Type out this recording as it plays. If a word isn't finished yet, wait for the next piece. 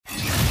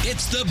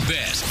It's the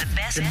best.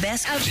 The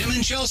best of Tim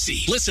and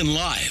Chelsea. Listen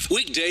live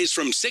weekdays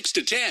from 6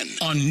 to 10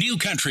 on New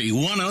Country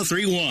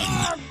 1031.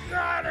 Oh,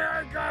 God,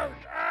 here it goes.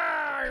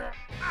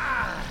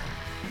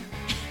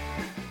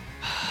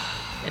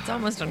 It's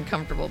almost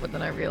uncomfortable, but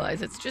then I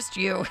realize it's just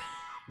you.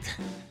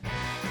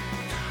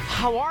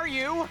 How are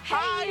you?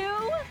 Hey,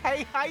 you.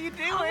 Hey, how you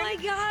doing? Oh, my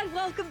God.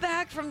 Welcome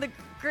back from the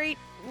Great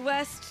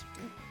West.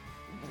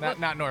 Not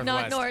Northwest.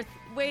 Not North.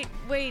 Wait,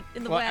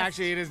 in the Well, West.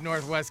 actually, it is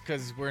Northwest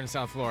because we're in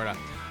South Florida.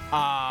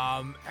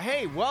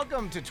 Hey,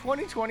 welcome to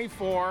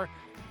 2024.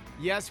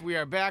 Yes, we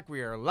are back.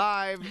 We are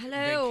live.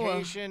 Hello.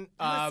 Vacation.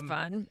 That was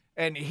fun.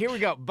 And here we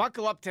go.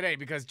 Buckle up today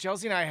because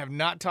Chelsea and I have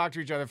not talked to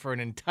each other for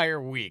an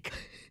entire week.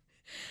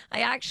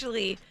 I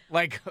actually...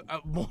 Like,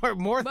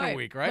 more than a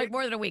week, right? Like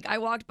more than a week. I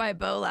walked by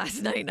Bo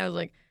last night, and I was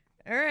like,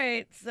 all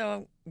right,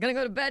 so I'm going to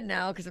go to bed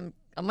now because I'm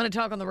going to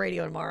talk on the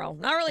radio tomorrow.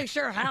 Not really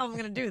sure how I'm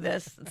going to do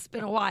this. It's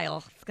been a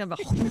while. It's going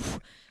to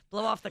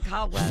blow off the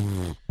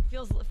cobweb.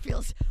 Feels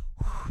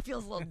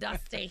a little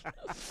dusty.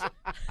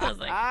 I was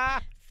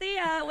like, see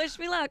ya. Wish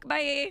me luck.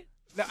 Bye.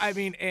 I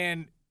mean,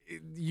 and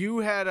you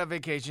had a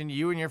vacation.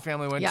 You and your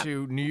family went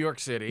to New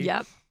York City.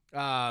 Yep.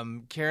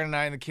 Karen and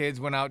I and the kids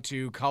went out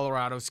to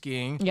Colorado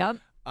skiing. Yep.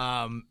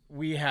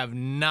 We have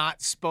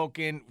not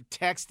spoken,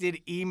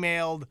 texted,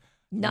 emailed,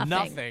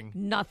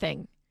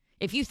 nothing.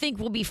 If you think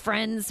we'll be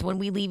friends when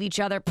we leave each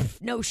other,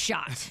 no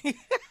shot.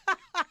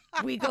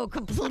 We go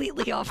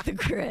completely off the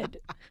grid.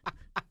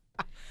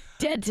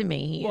 Dead to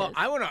me. He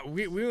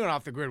is. We went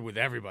off the grid with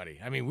everybody.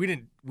 I mean, we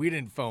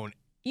didn't phone.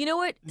 You know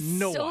what?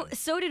 No one.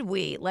 So did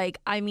we. Like,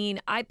 I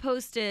mean, I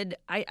posted,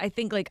 I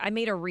think, like, I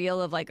made a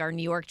reel of, like, our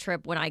New York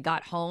trip when I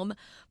got home.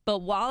 But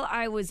while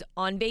I was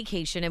on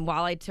vacation and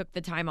while I took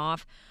the time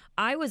off,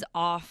 I was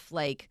off,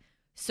 like,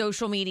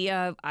 social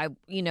media. I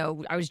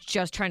was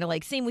just trying to,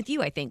 like, same with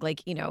you, I think.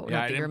 Like, not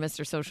that you're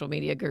Mr. Social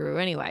Media Guru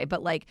anyway.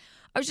 But, like,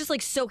 I was just,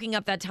 like, soaking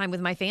up that time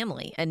with my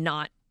family and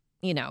not,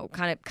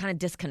 kind of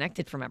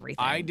disconnected from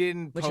everything. I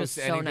didn't which post was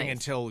so anything nice.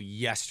 until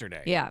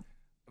yesterday. Yeah.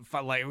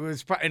 Like it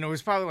was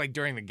probably like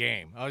during the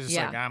game. I was just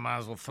like, I might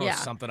as well throw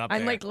something up there.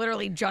 I'm like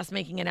literally just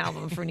making an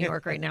album for New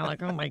York right now.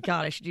 Like, oh my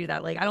God, I should do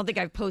that. Like, I don't think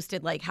I've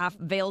posted like half.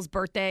 Vale's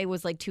birthday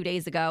was like 2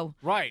 days ago.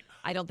 Right.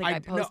 I don't think I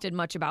posted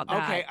much about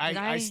that. Okay,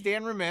 I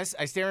stand remiss.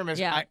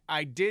 Yeah.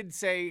 I did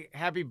say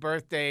happy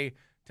birthday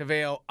to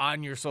Vale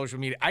on your social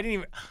media. I didn't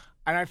even,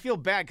 and I feel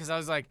bad because I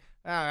was like,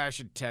 I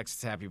should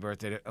text happy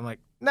birthday. I'm like,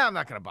 no, I'm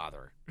not going to bother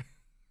her.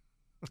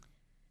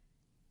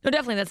 No,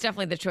 definitely. That's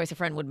definitely the choice a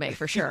friend would make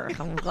for sure.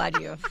 I'm glad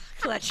you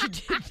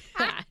did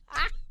that.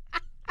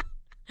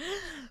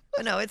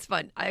 But no, it's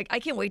fun. I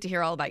can't wait to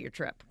hear all about your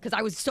trip because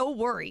I was so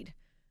worried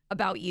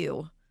about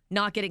you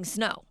not getting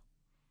snow.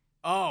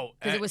 Oh.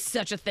 Because it was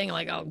such a thing.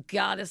 Like, oh,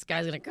 God, this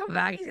guy's going to come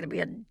back. He's going to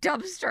be a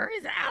dumpster.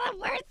 He's the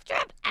worst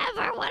trip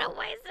ever. What a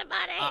waste of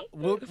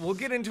money. We'll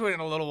get into it in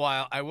a little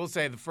while. I will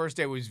say the first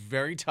day was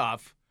very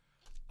tough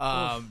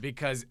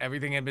because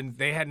everything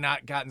they had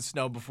not gotten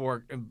snow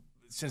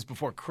since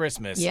before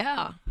Christmas.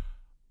 Yeah.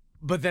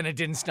 But then it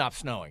didn't stop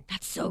snowing.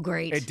 That's so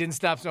great. It didn't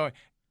stop snowing.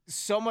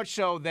 So much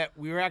so that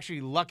we were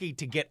actually lucky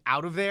to get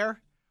out of there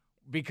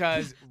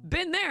because...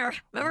 Been there.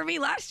 Remember me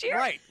last year?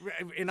 Right.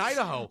 In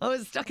Idaho. I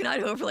was stuck in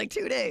Idaho for like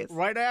 2 days.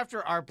 Right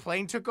after our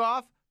plane took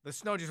off, the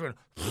snow just went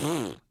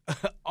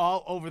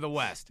all over the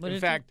West.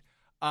 Thank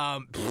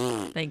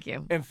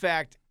you. In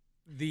fact,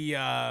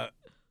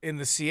 in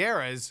the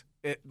Sierras...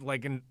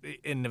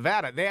 in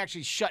Nevada, they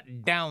actually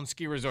shut down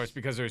ski resorts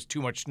because there's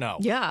too much snow.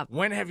 Yeah.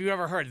 When have you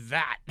ever heard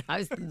that?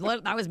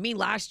 That was me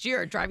last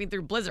year driving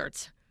through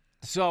blizzards.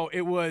 So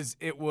it was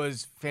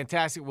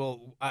fantastic.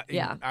 Well,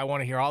 I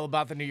want to hear all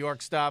about the New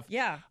York stuff.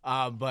 Yeah.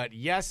 But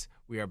yes,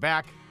 we are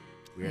back.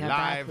 We are live.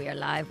 Back. We are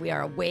live. We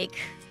are awake.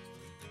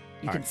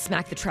 You can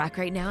smack the track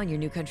right now on your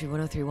New Country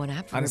 1031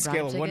 app. On a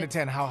scale of 1 to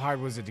 10, how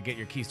hard was it to get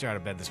your keister out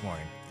of bed this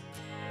morning?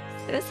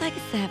 It was like a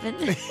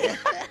 7.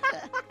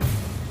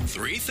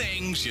 3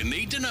 things you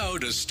need to know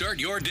to start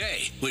your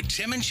day with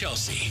Tim and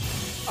Chelsea.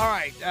 All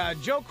right.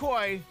 Joe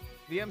Coy,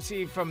 the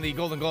MC from the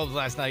Golden Globes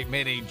last night,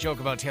 made a joke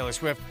about Taylor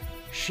Swift.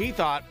 She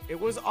thought it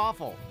was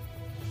awful.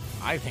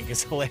 I think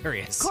it's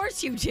hilarious. Of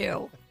course you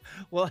do.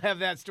 We'll have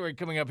that story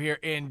coming up here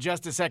in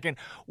just a second.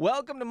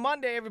 Welcome to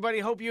Monday, everybody.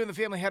 Hope you and the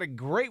family had a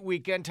great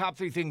weekend. Top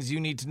 3 things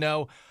you need to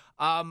know.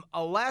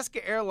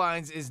 Alaska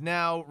Airlines is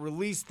now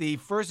released the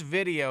first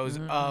videos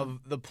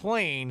of the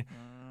plane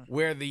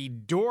where the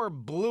door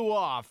blew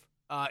off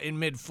in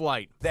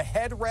mid-flight. The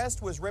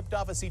headrest was ripped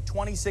off of seat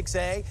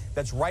 26A.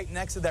 That's right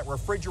next to that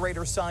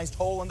refrigerator-sized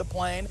hole in the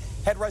plane.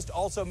 Headrest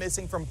also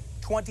missing from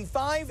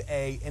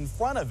 25A in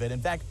front of it. In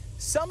fact,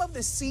 some of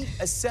the seat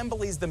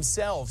assemblies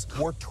themselves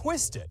were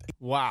twisted.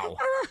 Wow.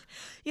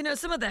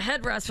 Some of the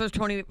headrest was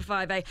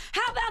 25A.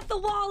 How about the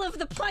wall of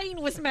the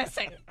plane was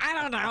missing? I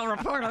don't know,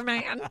 reporter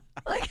man.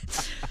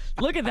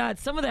 Look at that.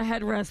 Some of the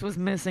headrest was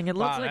missing. It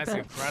looks that's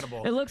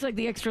incredible. It looks like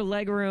the extra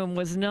leg room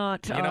was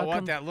not. You know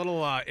what? That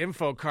little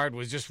info card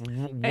was just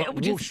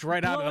whooshed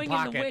right out of the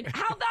pocket.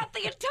 How about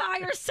the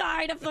entire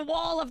side of the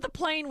wall of the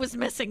plane was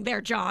missing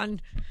there,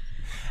 John?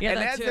 Yeah, and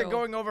as they're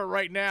going over it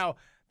right now,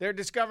 they're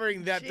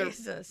discovering that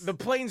the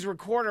plane's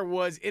recorder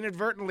was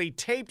inadvertently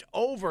taped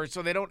over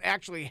so they don't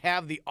actually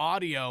have the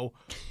audio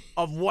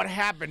of what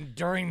happened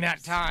during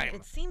that time.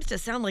 It seems to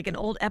sound like an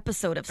old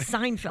episode of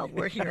Seinfeld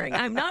we're hearing.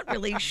 I'm not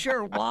really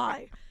sure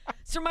why.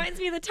 This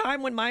reminds me of the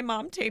time when my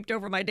mom taped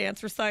over my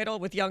dance recital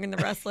with Young and the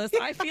Restless.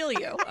 I feel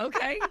you,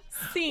 okay?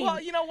 Scene. Well,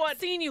 you know what?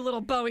 Scene, you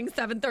little Boeing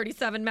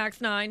 737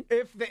 MAX 9.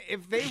 If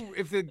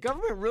the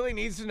government really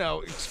needs to know,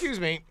 excuse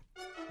me.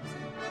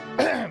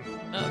 Oh,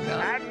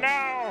 God. And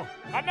now,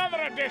 another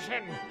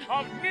edition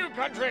of New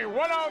Country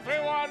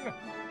 1031.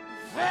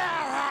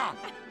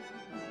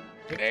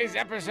 Today's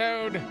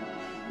episode,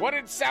 what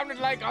it sounded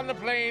like on the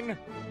plane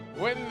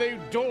when the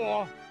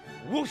door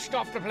whooshed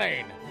off the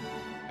plane.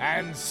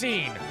 And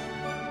scene.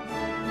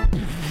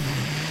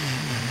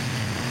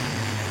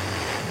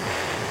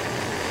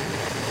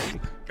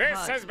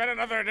 This has been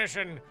another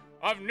edition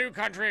of New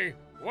Country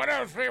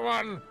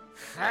 1031.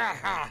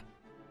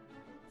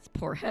 This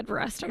poor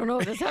headrest. I don't know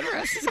if this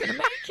headrest is going to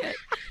make it.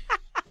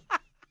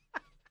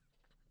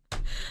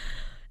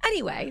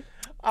 Anyway,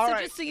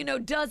 just so you know,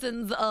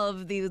 dozens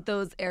of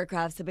those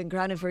aircrafts have been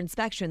grounded for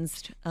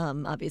inspections,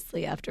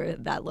 obviously, after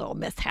that little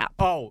mishap.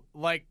 Oh,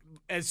 like,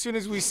 as soon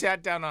as we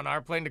sat down on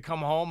our plane to come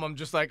home, I'm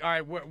just like, all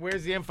right,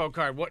 where's the info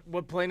card?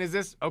 What plane is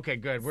this? Okay,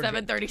 good. We're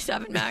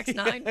 737 MAX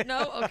 9?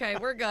 No? Okay,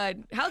 we're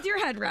good. How's your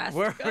headrest?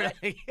 We're good?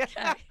 really, It's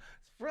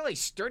really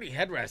sturdy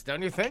headrest,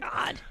 don't you think?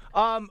 God.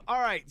 All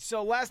right,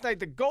 so last night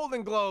the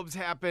Golden Globes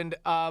happened,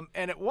 and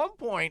at one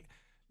point,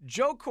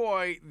 Joe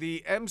Coy,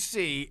 the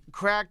MC,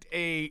 cracked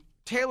a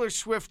Taylor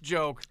Swift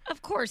joke.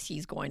 Of course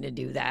he's going to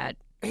do that.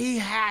 He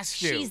has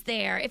to. She's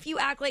there. If you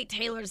act like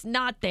Taylor's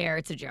not there,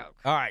 it's a joke.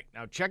 All right,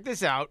 now check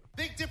this out.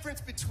 Big difference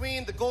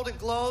between the Golden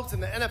Globes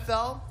and the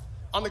NFL.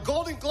 On the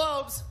Golden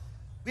Globes,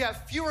 we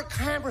have fewer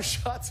camera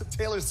shots of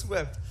Taylor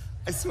Swift.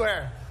 I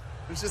swear.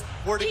 There's just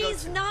more to go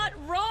He's to. not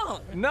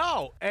wrong.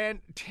 No, and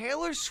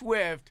Taylor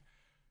Swift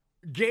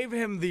gave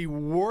him the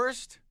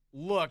worst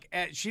look.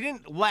 She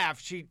didn't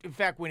laugh. In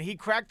fact, when he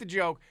cracked the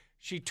joke,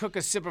 she took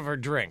a sip of her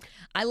drink.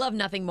 I love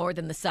nothing more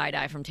than the side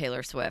eye from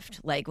Taylor Swift.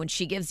 Like when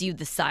she gives you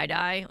the side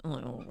eye. Oh,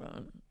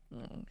 God.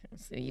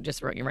 So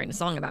you're writing a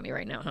song about me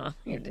right now, huh?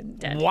 You're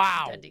dead.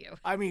 Wow. Dead to you.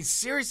 I mean,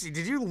 seriously,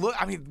 did you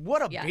look? I mean,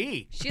 what a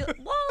bee.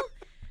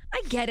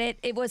 I get it.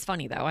 It was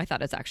funny, though. I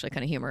thought it's actually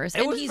kind of humorous.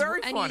 It was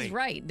very funny. And he's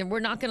right. Then we're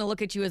not going to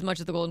look at you as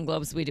much at the Golden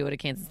Globes as we do at a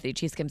Kansas City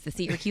Chiefs games to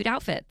see your cute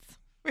outfits.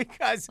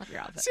 Because,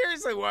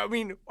 seriously, I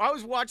mean, I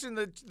was watching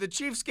the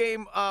Chiefs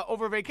game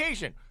over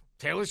vacation.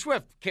 Taylor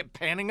Swift kept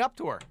panning up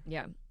to her.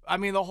 Yeah. I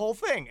mean, the whole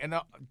thing. And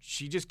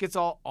she just gets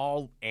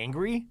all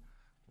angry.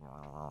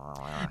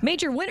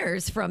 Major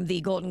winners from the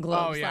Golden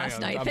Globes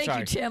last night. Thank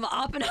you, Tim.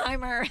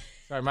 Oppenheimer.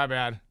 Sorry, my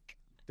bad.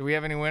 Do we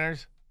have any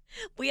winners?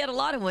 We had a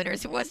lot of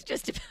winners. It wasn't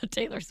just about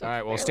Taylor Swift. All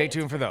right, well, stay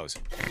tuned for those.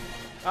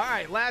 All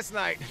right, last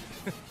night,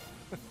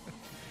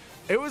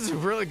 it was a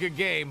really good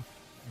game.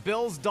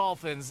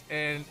 Bills-Dolphins,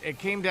 and it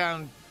came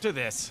down to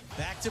this.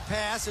 Back to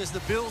pass as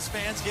the Bills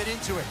fans get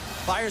into it.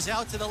 Fires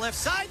out to the left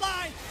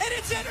sideline, and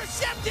it's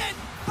intercepted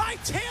by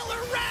Taylor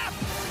Rapp.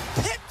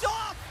 Picked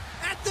off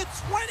at the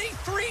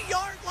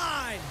 23-yard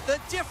line. The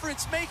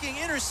difference-making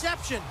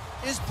interception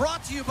is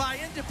brought to you by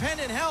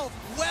Independent Health,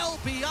 well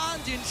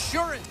beyond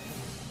insurance.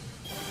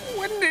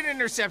 When did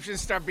interceptions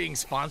start being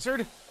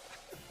sponsored?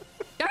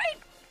 All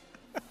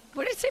right.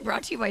 What did it say?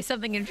 Brought to you by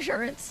something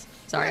insurance?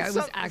 Sorry, I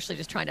was actually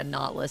just trying to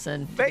not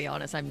listen. To be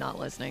honest, I'm not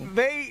listening.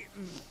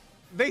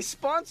 They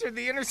sponsored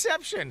the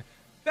interception.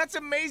 That's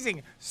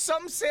amazing.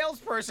 Some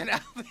salesperson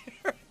out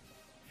there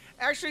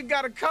actually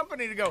got a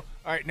company to go, all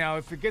right, now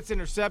if it gets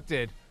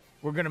intercepted,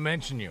 we're going to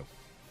mention you.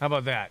 How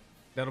about that?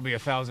 That'll be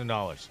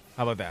 $1,000.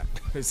 How about that?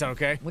 Is that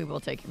okay? We will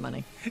take your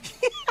money.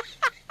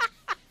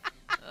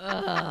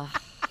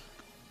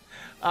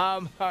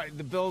 All right,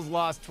 the Bills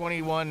lost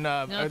 21.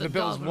 The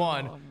Bills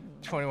won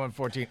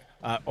 21-14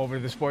 over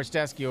the sports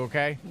desk. You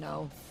okay?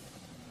 No.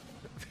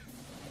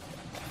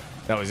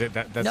 That was it.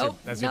 That's nope,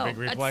 that's your big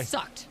replay. That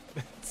sucked.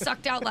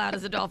 Sucked out loud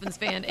as a Dolphins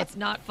fan. It's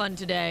not fun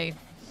today.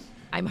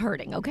 I'm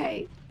hurting.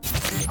 Okay.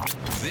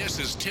 This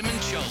is Tim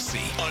and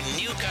Chelsea on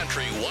New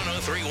Country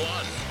 1031.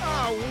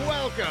 Oh,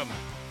 welcome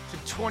to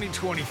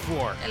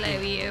 2024.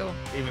 Hello, you.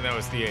 Even though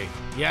it's the 8th.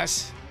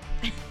 Yes.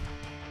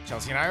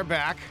 Chelsea and I are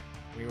back.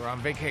 We were on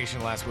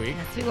vacation last week.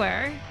 Yes, we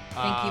were.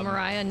 Thank you,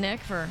 Mariah and Nick,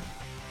 for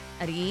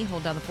Eddie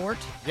hold down the fort.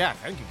 Yeah,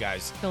 thank you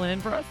guys. Filling in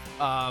for us.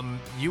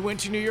 You went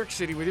to New York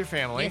City with your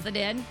family. Yes, I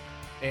did.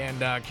 And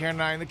Karen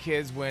and I and the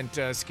kids went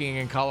skiing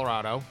in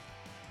Colorado.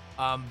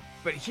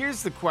 But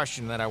here's the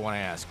question that I want to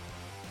ask.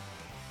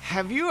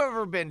 Have you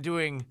ever been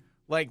doing,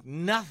 like,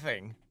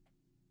 nothing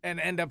and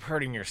end up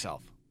hurting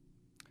yourself?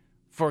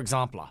 For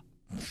example.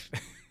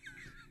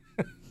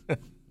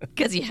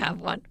 Because you have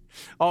one.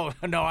 Oh,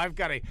 no,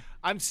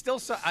 I'm still,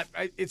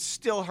 it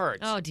still hurts.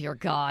 Oh, dear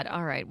God.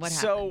 All right, what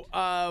happened?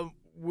 So,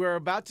 we're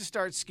about to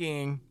start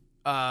skiing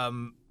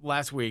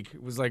last week.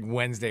 It was like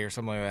Wednesday or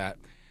something like that.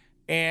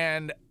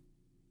 And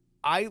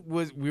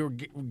we were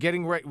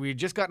getting ready. We had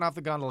just gotten off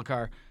the gondola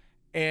car,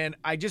 and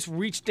I just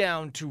reached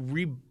down to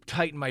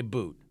re-tighten my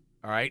boot.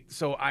 All right.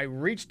 So I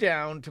reached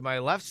down to my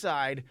left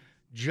side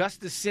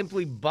just to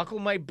simply buckle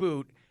my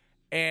boot,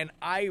 and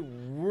I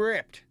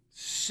ripped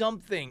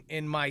something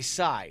in my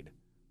side.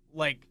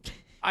 Like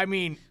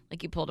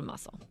you pulled a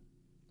muscle.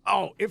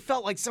 Oh, it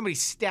felt like somebody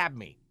stabbed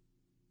me.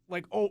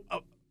 Like,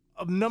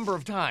 a number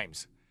of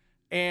times.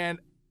 And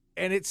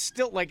it's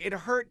still, like, it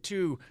hurt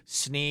to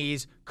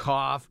sneeze,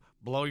 cough,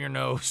 blow your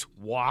nose,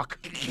 walk.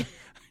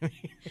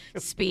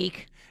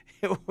 Speak.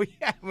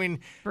 Yeah,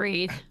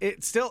 breathe.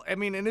 It still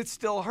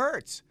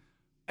hurts.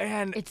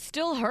 And it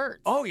still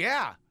hurts. Oh,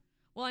 yeah.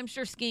 Well, I'm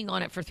sure skiing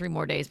on it for 3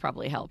 more days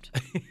probably helped.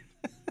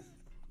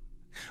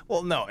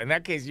 Well, no. In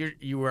that case,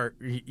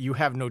 you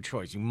have no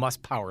choice. You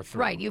must power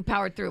through. Right, you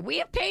powered through. We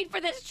have paid for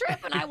this trip,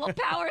 and I will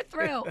power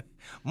through.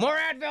 More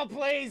Advil,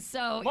 please.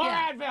 More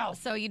Advil.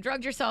 So you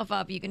drugged yourself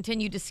up. You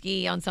continued to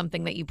ski on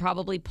something that you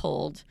probably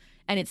pulled,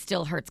 and it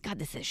still hurts. God,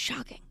 this is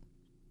shocking.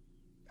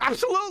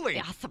 Absolutely.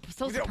 Yeah,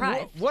 so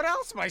surprised. What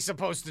else am I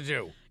supposed to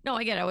do? No,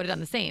 I get it. I would have done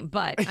the same,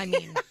 but I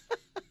mean,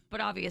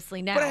 but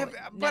obviously now,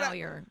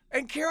 you're.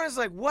 And Karen's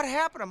like, "What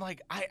happened?" I'm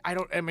like, "I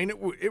don't. I mean,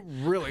 it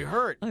really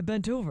hurt." I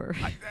bent over.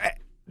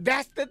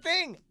 That's the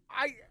thing.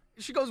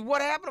 She goes,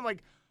 "What happened?" I'm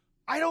like,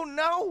 "I don't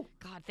know."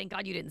 God, thank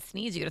God you didn't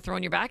sneeze. You could have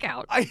thrown your back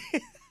out.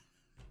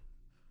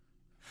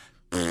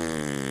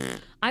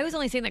 I was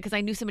only saying that because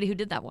I knew somebody who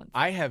did that once.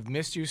 I have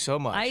missed you so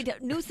much. I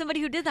knew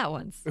somebody who did that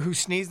once. Who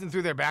sneezed and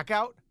threw their back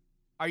out?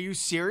 Are you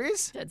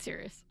serious? Dead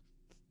serious.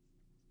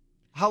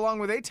 How long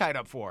were they tied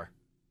up for?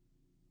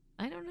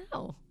 I don't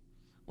know.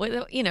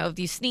 Well, if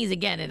you sneeze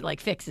again, it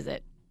like fixes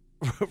it.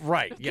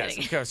 Right. Yes.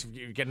 Because if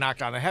you get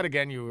knocked on the head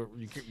again, you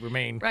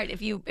remain. Right.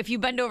 If you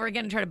bend over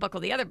again and try to buckle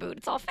the other boot,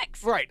 it's all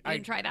fixed. Right. You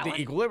didn't try that the one.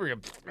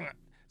 Equilibrium.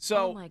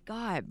 So. Oh my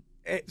God.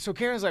 So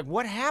Karen's like,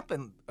 "What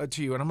happened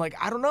to you?" And I'm like,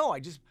 "I don't know.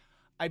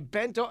 I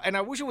bent over, and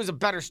I wish it was a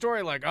better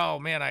story. Like, oh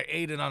man, I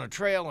ate it on a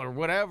trail or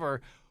whatever.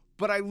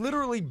 But I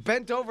literally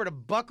bent over to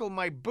buckle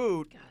my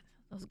boot. God,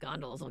 those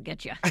gondolas will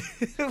get you.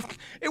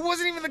 It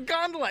wasn't even the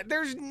gondola.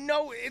 There's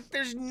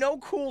no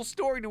cool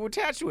story to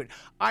attach to it.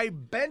 I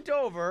bent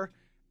over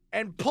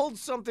and pulled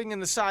something in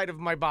the side of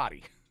my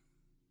body.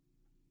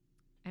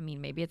 I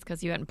mean, maybe it's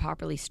because you hadn't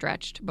properly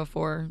stretched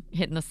before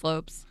hitting the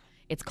slopes.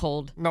 It's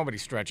cold. Nobody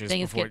stretches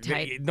Things before. get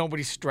tight.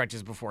 Nobody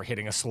stretches before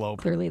hitting a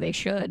slope. Clearly they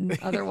should.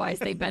 Otherwise,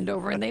 they bend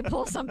over and they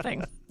pull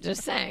something.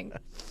 Just saying.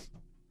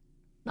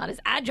 Not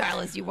as agile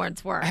as you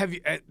once were. Have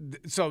you?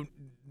 So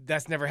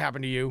that's never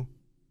happened to you?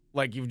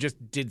 Like you just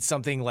did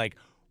something like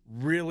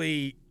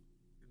really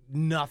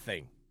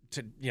nothing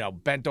to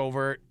bent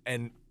over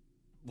and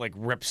like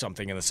rip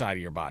something in the side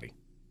of your body.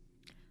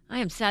 I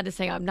am sad to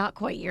say I'm not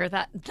quite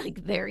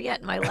there yet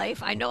in my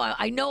life. I know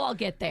I'll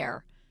get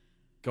there.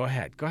 Go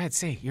ahead.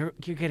 Say you're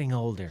getting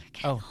older.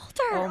 Older.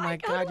 Oh my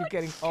God, you're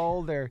getting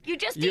older. You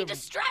just need to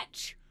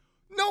stretch.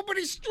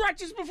 Nobody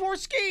stretches before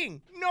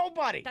skiing.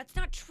 Nobody. That's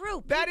not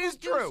true. That is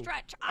true.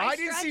 Stretch. I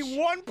didn't see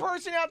one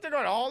person out there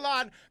going, "Hold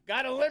on,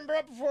 gotta limber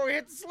up before we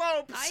hit the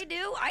slopes." I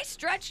do. I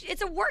stretch.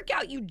 It's a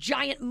workout, you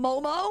giant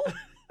Momo.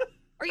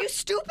 Are you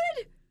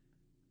stupid?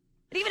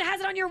 It even has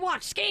it on your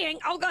watch. Skiing.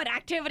 Oh, good.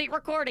 Activity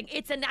recording.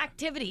 It's an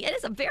activity. It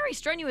is a very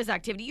strenuous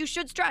activity. You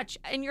should stretch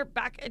and you're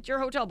back at your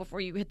hotel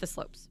before you hit the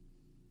slopes.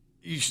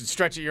 You should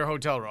stretch at your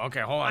hotel room.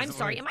 Okay, hold on. I'm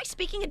sorry. Am I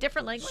speaking a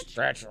different language?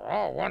 Stretch.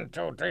 Oh, 1,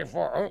 2, 3,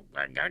 4. Oh,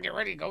 I gotta get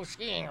ready to go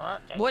skiing.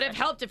 Would have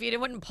helped if you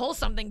wouldn't pull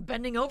something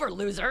bending over,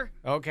 loser.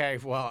 Okay,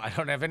 well, I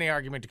don't have any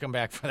argument to come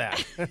back for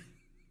that.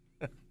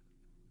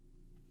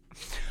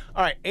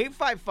 All right,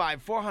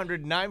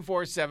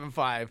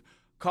 855-400-9475.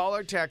 Call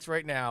or text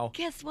right now.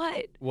 Guess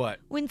what? What?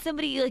 When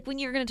somebody, when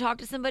you're going to talk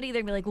to somebody,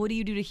 they're going to be like, "What do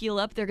you do to heal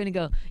up?" They're going to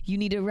go, "You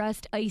need to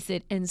rest, ice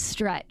it, and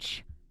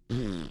stretch."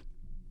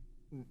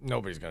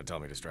 Nobody's going to tell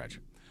me to stretch.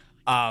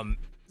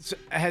 So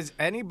has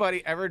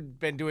anybody ever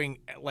been doing,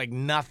 like,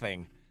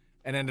 nothing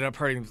and ended up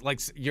hurting, like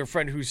your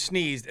friend who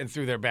sneezed and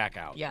threw their back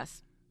out?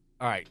 Yes.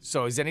 All right,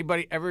 so has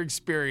anybody ever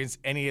experienced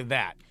any of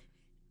that?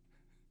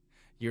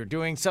 You're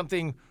doing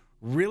something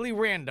really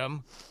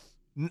random.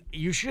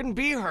 You shouldn't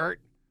be hurt,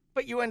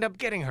 but you end up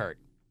getting hurt.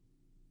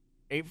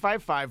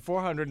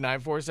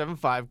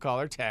 855-400-9475.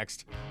 Call or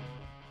text.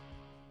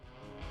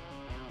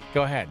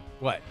 Go ahead.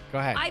 What? Go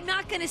ahead. I'm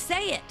not going to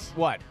say it.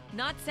 What?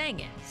 Not saying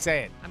it.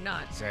 Say it. I'm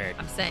not. Say it.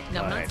 I'm saying.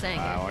 No, I'm not saying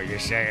it. Oh, you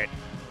say it.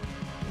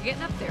 You're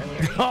getting up there,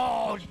 Larry.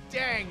 Oh,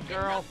 dang,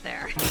 girl. Up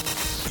there.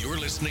 You're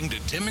listening to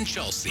Tim and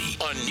Chelsea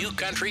on New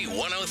Country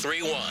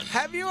 103.1.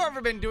 Have you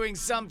ever been doing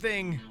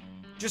something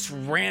just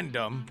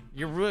random?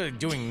 You're really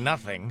doing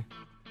nothing,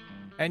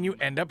 and you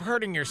end up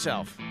hurting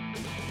yourself.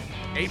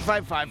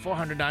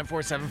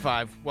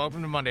 855-400-9475.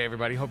 Welcome to Monday,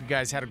 everybody. Hope you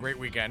guys had a great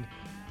weekend.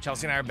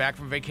 Chelsea and I are back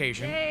from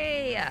vacation.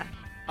 Hey.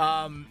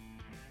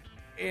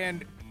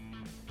 And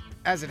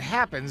as it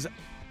happens,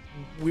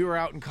 we were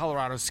out in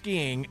Colorado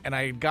skiing, and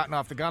I had gotten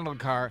off the gondola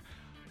car.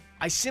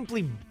 I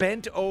simply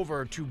bent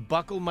over to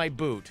buckle my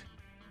boot,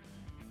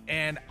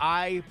 and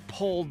I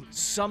pulled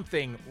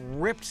something,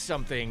 ripped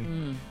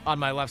something on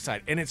my left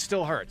side, and it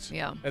still hurts.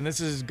 Yeah. And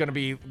this is going to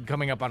be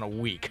coming up on a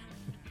week.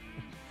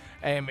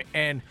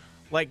 And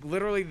Like,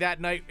 literally that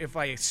night, if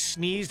I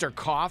sneezed or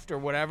coughed or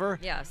whatever.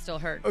 Yeah, still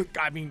hurt.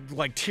 I mean,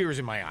 like tears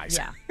in my eyes.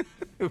 Yeah.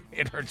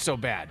 It hurt so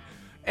bad.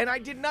 And I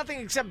did nothing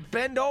except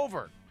bend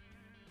over.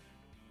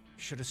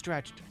 Should have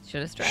stretched.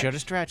 Should have stretched. Should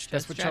have stretched.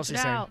 That's what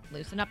Chelsea's saying.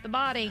 Loosen up the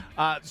body.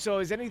 So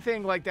has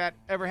anything like that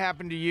ever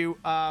happened to you?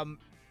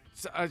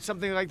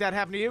 Something like that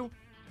happened to you?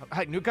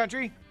 Hi, New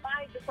Country?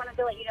 I just wanted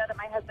to let you know that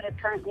my husband is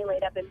currently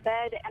laid up in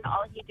bed, and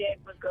all he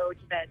did was go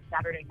to bed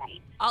Saturday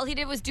night. All he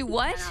did was do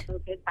what? And I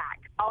moved his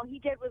back. All he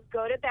did was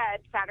go to bed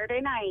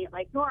Saturday night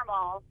like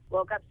normal,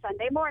 woke up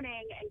Sunday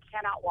morning, and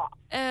cannot walk.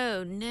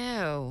 Oh,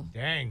 no.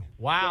 Dang.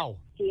 Wow.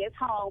 He is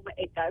home.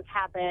 It does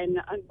happen.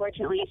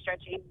 Unfortunately,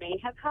 stretching may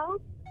have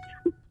helped.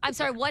 I'm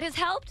sorry, what has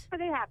helped?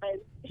 But it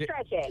happens.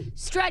 Stretching.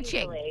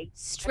 Stretching. Usually.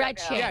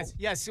 Stretching.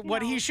 Yes.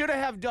 What he should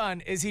have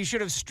done is he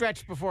should have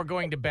stretched before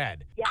going to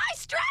bed. Yes. I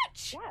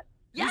stretch. Yes.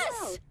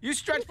 Yes. You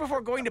stretch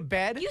before going to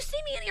bed? You see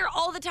me in here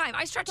all the time.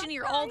 I stretch in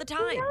here all the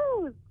time.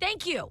 knows?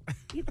 Thank you.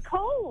 It's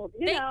cold,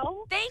 you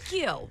know. Thank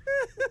you.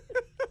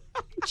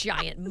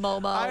 Giant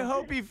Momo. I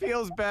hope he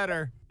feels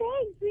better.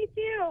 Thanks, me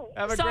too.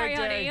 Have a Sorry, great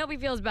honey. day. Hope he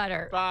feels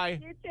better. Bye.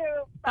 You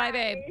too. Bye,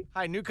 babe.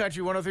 Hi, New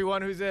Country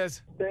 103.1. Who's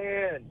this?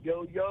 Dan,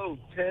 yo,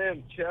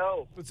 Tim,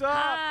 Chel. What's up?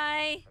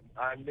 Hi.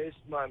 I missed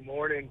my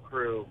morning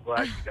crew.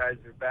 Glad you guys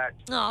are back.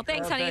 Oh,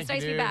 thanks, honey. thank It's nice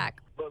you, to be dude.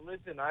 back. But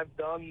listen, I've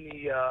done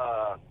the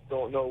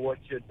don't know what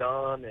you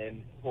done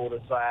and pulled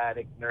a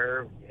sciatic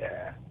nerve.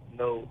 Yeah,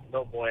 no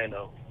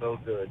bueno, no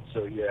good.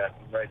 So yeah,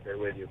 I'm right there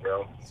with you,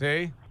 bro.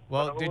 See?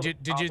 Well, I'm a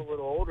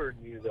little older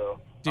than you though.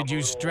 Did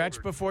you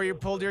stretch before you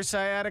pulled your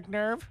sciatic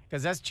nerve?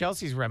 Because that's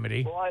Chelsea's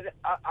remedy. Well,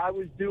 I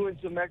was doing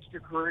some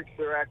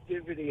extracurricular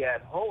activity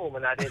at home,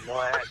 and I didn't know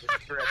I had to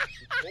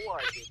stretch before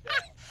I did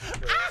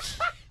that.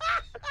 So,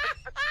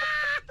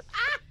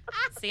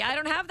 See, I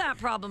don't have that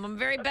problem. I'm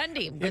very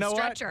bendy. I'm a You good know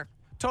stretcher.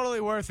 what?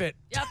 Totally worth it.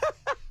 Yep.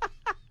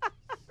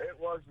 it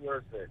was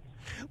worth it.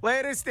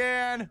 Later,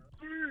 Stan.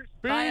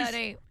 Bye,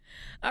 honey.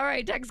 All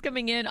right, text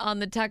coming in on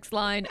the text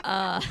line.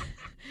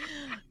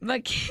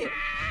 Michaela,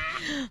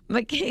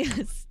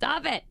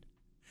 stop it.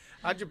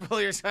 How'd you pull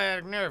your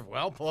sciatic nerve?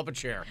 Well, pull up a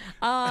chair.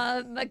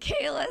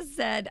 Michaela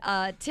said,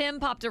 Tim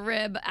popped a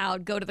rib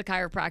out. Go to the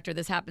chiropractor.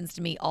 This happens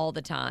to me all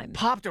the time.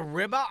 Popped a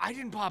rib out? I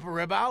didn't pop a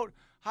rib out.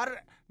 How did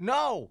I?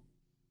 No.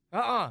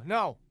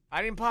 No.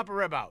 I didn't pop a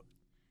rib out.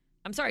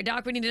 I'm sorry,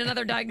 Doc. We need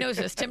another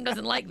diagnosis. Tim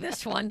doesn't like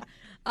this one.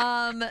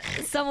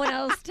 Someone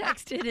else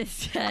texted and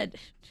said,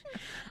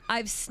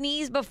 I've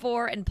sneezed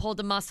before and pulled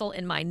a muscle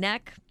in my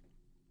neck.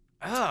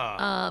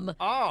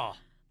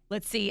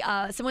 Let's see.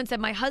 Someone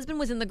said, my husband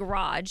was in the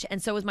garage,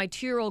 and so was my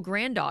 2-year-old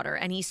granddaughter,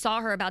 and he saw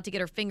her about to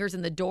get her fingers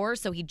in the door,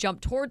 so he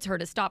jumped towards her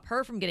to stop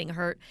her from getting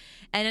hurt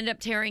and ended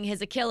up tearing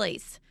his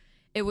Achilles.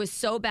 It was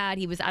so bad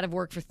he was out of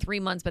work for 3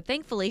 months, but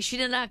thankfully she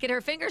did not get her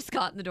fingers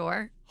caught in the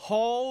door.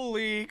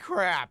 Holy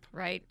crap.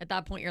 Right? At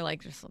that point, you're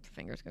like, just let the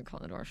fingers get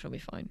caught in the door. She'll be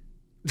fine.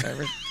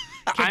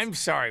 I'm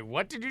sorry.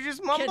 What did you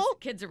just mumble?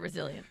 Kids are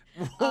resilient.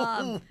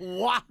 Wow.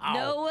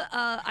 No,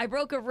 I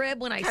broke a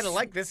rib when I kind of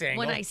like this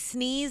angle. when I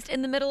sneezed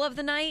in the middle of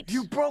the night.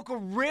 You broke a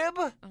rib?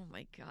 Oh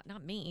my God,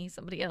 not me,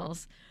 somebody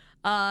else.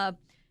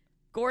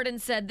 Gordon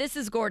said, "This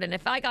is Gordon.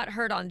 If I got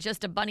hurt on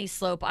just a bunny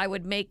slope, I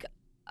wouldn't make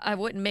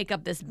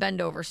up this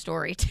bend over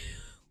story."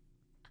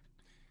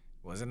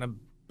 Wasn't a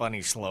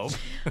bunny slope.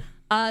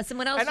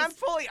 Someone else. And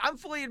I'm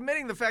fully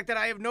admitting the fact that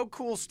I have no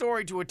cool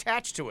story to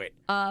attach to it.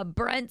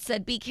 Brent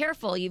said, "Be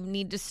careful. You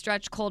need to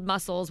stretch cold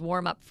muscles.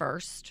 Warm up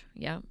first."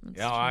 Yeah.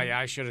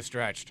 I should have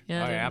stretched.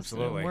 Yeah,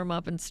 absolutely. Warm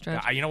up and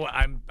stretch. You know what?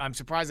 I'm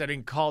surprised I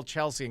didn't call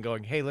Chelsea and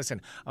going, "Hey, listen,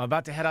 I'm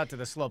about to head out to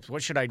the slopes.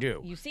 What should I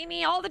do?" You see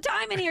me all the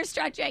time in here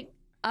stretching.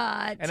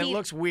 And it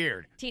looks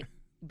weird.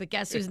 But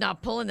guess who's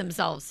not pulling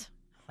themselves?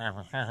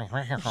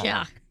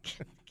 Yeah.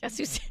 Guess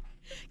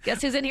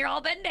who's in here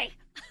all bendy?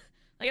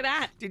 Look at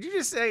that. Did you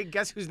just say,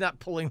 guess who's not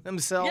pulling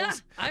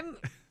themselves? Yeah, I'm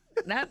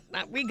not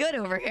we good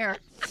over here.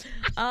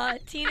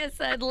 Tina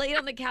said, laid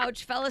on the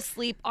couch, fell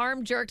asleep,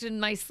 arm jerked in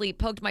my sleep,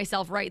 poked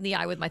myself right in the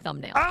eye with my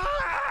thumbnail.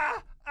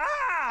 Ah!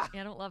 Yeah,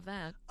 I don't love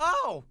that.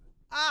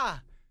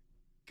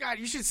 God,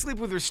 you should sleep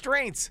with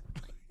restraints.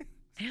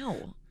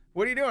 Ow.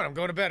 What are you doing? I'm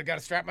going to bed. I got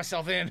to strap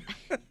myself in.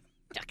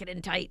 Tuck it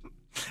in tight.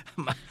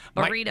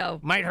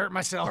 Burrito. Might hurt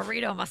myself.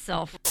 Burrito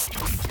myself.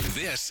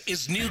 This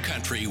is New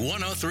Country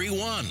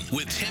 103.1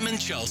 with Tim and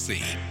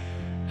Chelsea.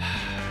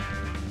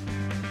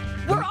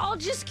 We're all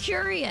just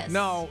curious.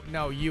 No,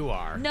 you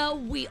are. No,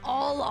 we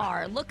all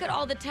are. Look at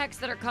all the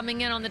texts that are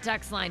coming in on the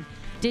text line.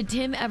 Did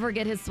Tim ever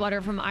get his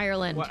sweater from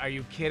Ireland? What, are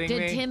you kidding me?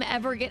 Did Tim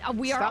ever get...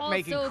 We Stop are all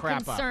making so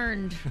crap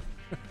concerned.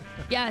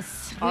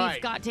 Yes,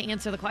 we've got to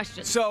answer the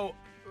question. So,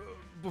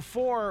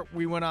 before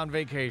we went on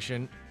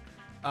vacation,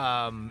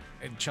 and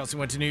Chelsea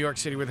went to New York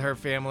City with her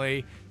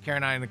family. Karen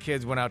and I and the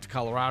kids went out to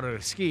Colorado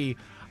to ski.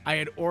 I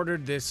had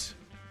ordered this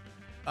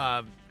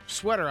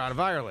sweater out of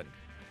Ireland.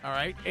 All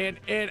right.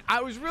 And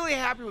I was really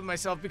happy with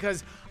myself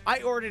because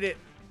I ordered it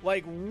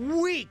like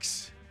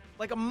weeks,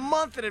 like a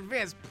month in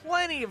advance,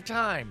 plenty of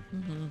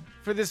time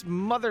for this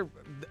mother.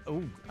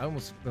 Oh, I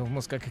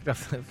almost got kicked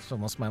off. It's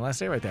almost my last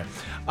day right there.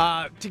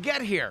 To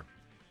get here.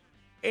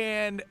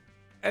 And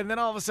then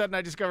all of a sudden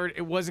I discovered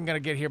it wasn't going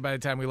to get here by the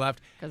time we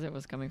left. Because it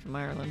was coming from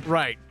Ireland.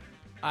 Right.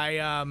 I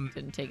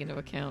didn't take into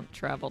account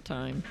travel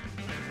time.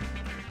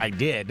 I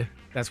did.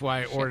 That's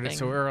why I ordered it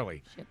so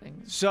early.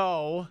 Shipping.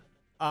 So,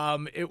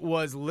 it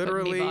was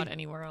literally Couldn't be bought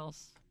anywhere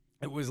else.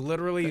 It was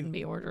literally Couldn't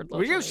be ordered Will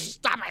locally. you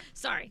stop it?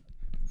 Sorry.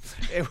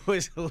 It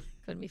was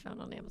Couldn't be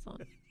found on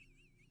Amazon.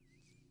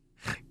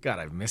 God,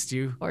 I've missed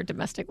you. Or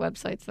domestic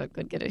websites that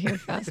could get it here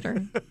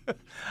faster.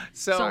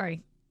 So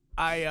Sorry.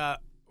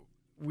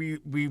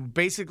 We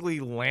basically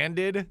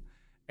landed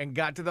and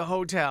got to the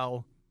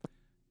hotel,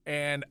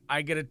 and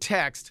I get a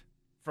text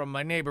from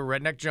my neighbor,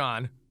 Redneck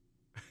John,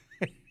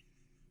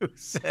 who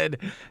said,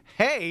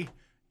 "Hey,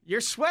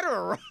 your sweater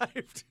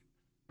arrived."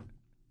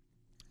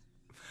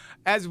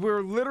 As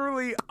we're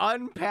literally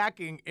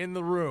unpacking in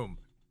the room.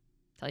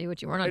 Tell you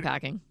what you weren't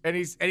unpacking. And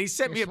he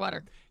sent me a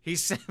sweater. He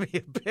sent me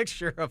a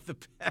picture of the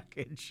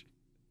package.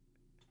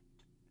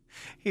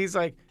 He's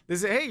like,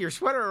 "Hey, your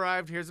sweater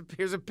arrived. Here's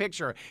a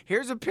picture.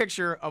 Here's a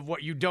picture of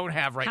what you don't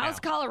have right now." How's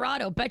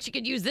Colorado? Bet you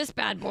could use this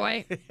bad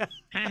boy.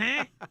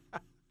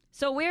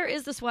 So where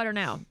is the sweater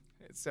now?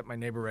 It's at my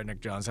neighbor Redneck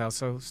John's house.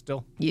 So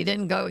still. You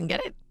didn't go and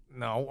get it?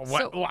 No.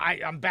 What? Well,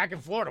 I'm back in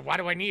Florida. Why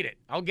do I need it?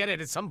 I'll get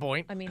it at some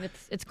point. I mean,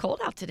 it's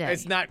cold out today.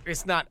 It's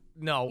not.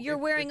 No. You're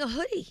wearing a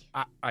hoodie.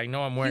 I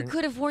know I'm wearing. You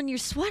could have worn your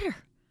sweater.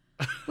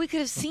 We could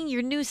have seen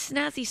your new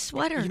snazzy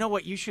sweater. You know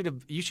what? You should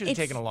have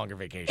taken a longer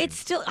vacation. It's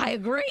still. I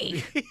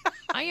agree.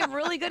 I am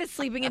really good at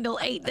sleeping until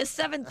 8. This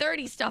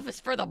 7:30 stuff is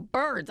for the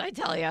birds. I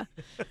tell you.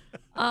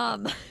 I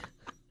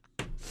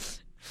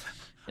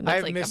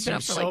have missed you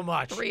so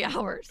much. 3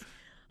 hours.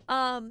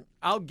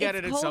 I'll get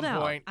it at some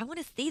point. I want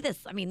to see this.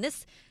 I mean,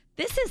 this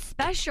is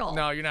special.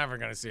 No, you're never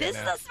going to see it. This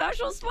is a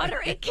special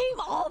sweater. It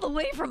came all the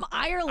way from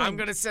Ireland. I'm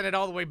going to send it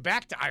all the way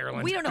back to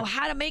Ireland. We don't know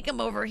how to make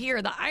them over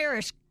here. The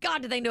Irish,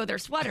 God, do they know their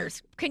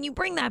sweaters? Can you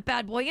bring that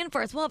bad boy in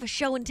for us? We'll have a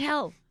show and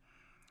tell.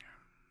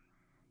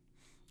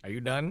 Are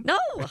you done? No.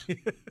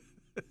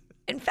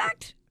 In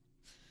fact,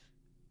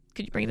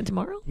 could you bring it in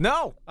tomorrow?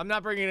 No, I'm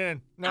not bringing it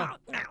in. No.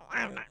 No,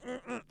 I'm not.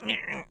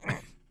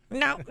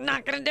 No,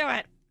 not going to do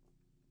it.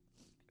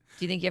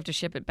 Do you think you have to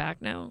ship it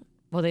back now?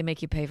 Will they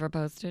make you pay for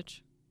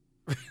postage?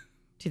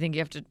 Do you think you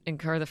have to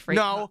incur the freight?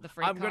 No, the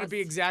freight I'm going to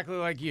be exactly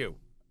like you.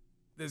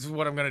 This is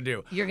what I'm going to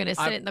do. You're going to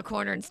sit in the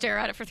corner and stare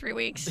at it for 3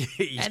 weeks,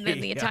 and then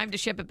the time to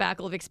ship it back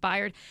will have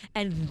expired.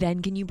 And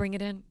then can you bring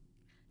it in?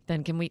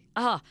 Then can we?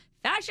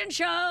 Fashion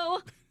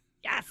show.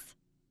 Yes,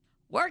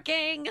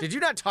 working. Did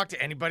you not talk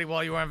to anybody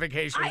while you were on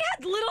vacation? I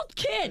had little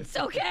kids.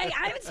 Okay,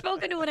 I haven't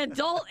spoken to an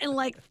adult in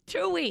like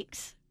 2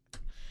 weeks.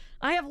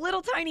 I have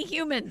little tiny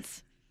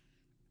humans.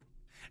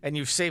 And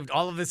you've saved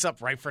all of this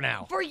up right for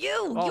now. For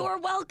you. You're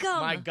welcome.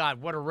 My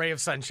God, what a ray of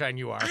sunshine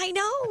you are. I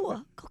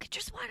know. Go get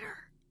your sweater.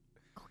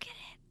 Go get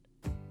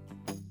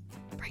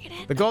it. Bring it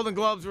in. The Golden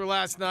Globes were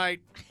last night.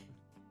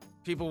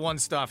 People won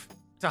stuff.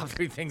 Top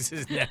 3 things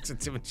is next with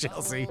Tim and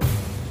Chelsea.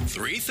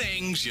 3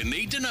 things you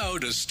need to know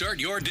to start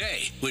your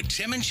day with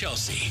Tim and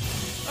Chelsea.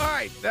 All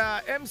right.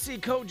 MC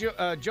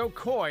Joe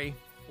Coy,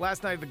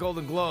 last night at the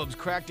Golden Globes,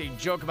 cracked a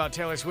joke about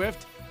Taylor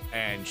Swift.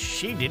 And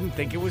she didn't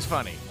think it was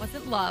funny.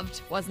 Wasn't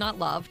loved. Was not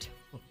loved.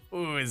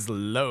 Ooh, is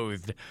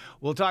loathed.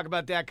 We'll talk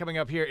about that coming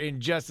up here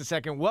in just a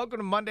second. Welcome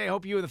to Monday.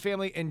 Hope you and the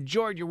family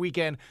enjoyed your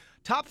weekend.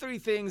 Top 3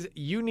 things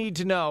you need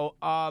to know.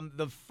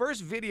 The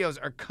first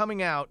videos are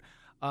coming out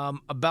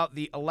about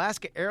the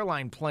Alaska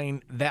airline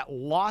plane that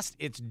lost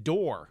its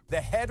door. The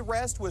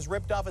headrest was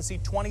ripped off of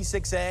seat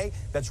 26A.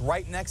 That's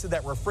right next to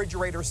that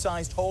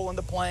refrigerator-sized hole in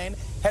the plane.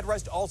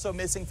 Headrest also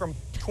missing from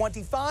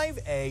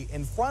 25A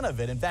in front of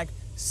it. In fact,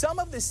 some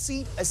of the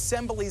seat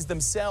assemblies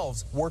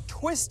themselves were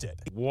twisted.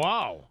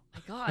 Wow.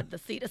 My God, the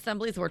seat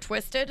assemblies were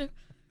twisted,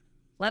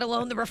 let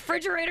alone the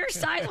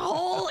refrigerator-sized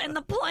hole in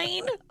the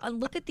plane.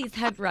 Look at these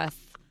headrests.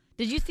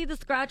 Did you see the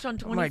scratch on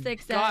 26A?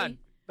 Oh my God.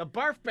 The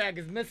barf bag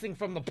is missing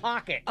from the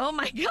pocket. Oh,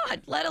 my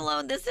God. Let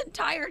alone this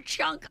entire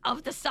chunk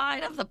of the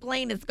side of the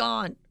plane is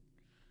gone.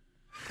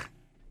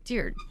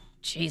 Dear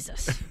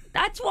Jesus.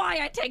 That's why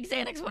I take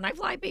Xanax when I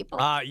fly people.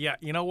 Yeah.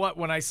 You know what?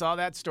 When I saw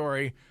that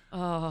story...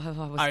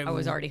 I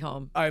was already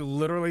home. I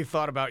literally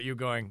thought about you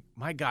going,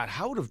 my God,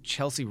 how would have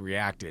Chelsea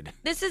reacted?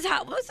 This is why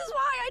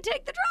I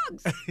take the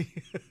drugs.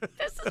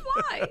 This is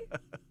why.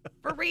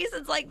 For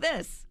reasons like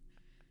this.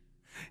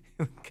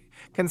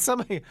 Can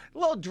somebody, a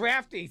little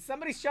drafty,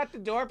 somebody shut the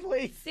door,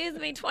 please? Excuse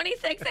me,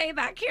 26A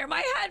back here.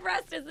 My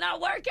headrest is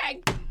not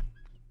working.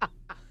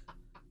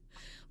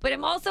 But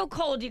I'm also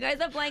cold. You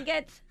guys have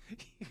blankets?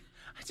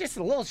 Just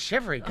a little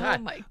shivery. God.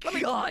 Oh, my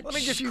God. Let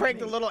me just crank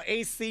the little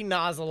AC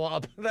nozzle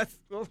up. That's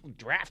a little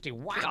drafty.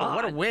 Wow, God.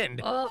 What a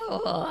wind.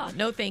 Oh,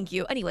 no, thank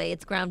you. Anyway,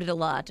 it's grounded a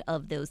lot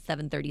of those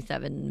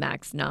 737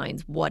 MAX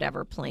 9s,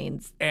 whatever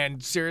planes.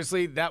 And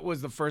seriously, that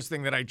was the first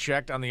thing that I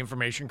checked on the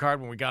information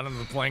card when we got into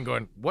the plane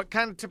going, what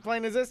kind of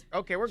plane is this?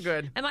 Okay, we're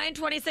good. Am I in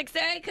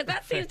 26A? Because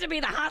that seems to be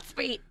the hot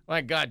speed.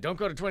 My God, don't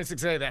go to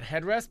 26A. That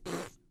headrest,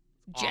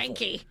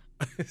 janky.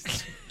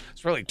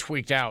 It's really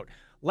tweaked out.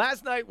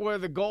 Last night were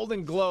the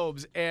Golden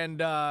Globes, and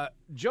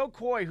Joe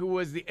Coy, who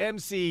was the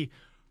MC,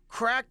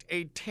 cracked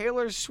a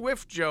Taylor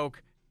Swift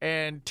joke,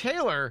 and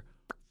Taylor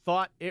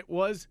thought it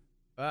was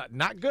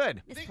not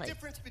good. Big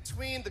difference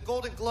between the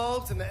Golden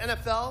Globes and the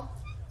NFL.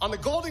 On the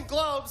Golden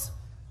Globes,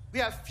 we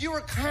have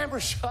fewer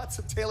camera shots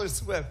of Taylor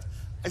Swift.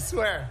 I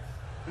swear.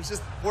 There's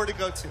just more to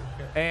go to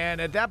here. And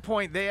at that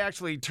point, they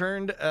actually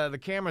turned the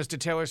cameras to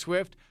Taylor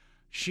Swift.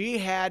 She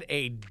had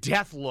a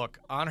death look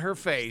on her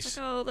face.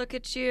 Like, oh, look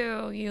at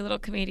you, you little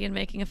comedian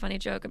making a funny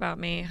joke about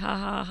me. Ha,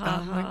 ha, ha,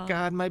 Oh, my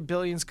God, my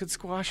billions could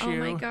squash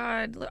you. Oh, my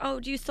God.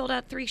 Oh, you sold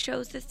out 3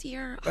 shows this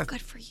year? Oh,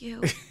 good for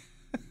you.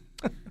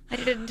 I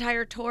did an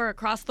entire tour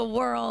across the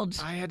world.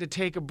 I had to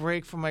take a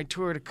break from my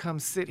tour to come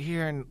sit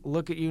here and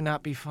look at you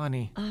not be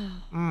funny.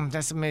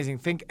 That's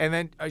amazing. And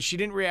then she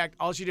didn't react.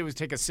 All she did was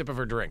take a sip of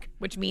her drink.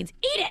 Which means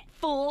eat it,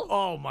 fool.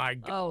 Oh, my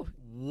God. Oh.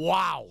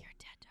 Wow. You're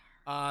dead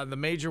to her. The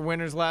major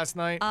winners last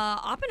night?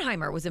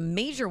 Oppenheimer was a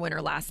major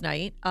winner last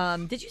night.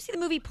 Did you see the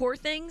movie Poor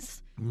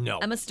Things? No.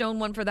 Emma Stone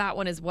won for that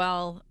one as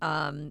well.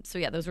 So,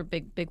 yeah, those were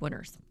big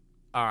winners.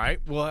 All right.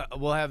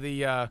 We'll have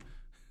the...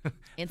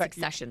 In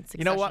Succession.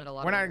 You know what? Had a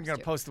lot We're of not winners, going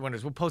to too. post the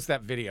winners. We'll post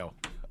that video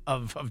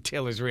of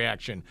Taylor's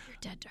reaction You're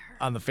dead to her.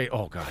 on the face.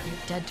 Oh, God. You're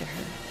dead to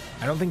her.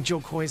 I don't think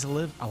Joe Coy is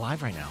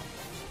alive right now.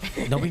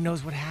 Nobody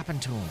knows what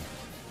happened to him.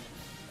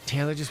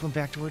 Taylor just went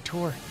back to her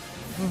tour.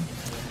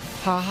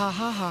 Ha, ha,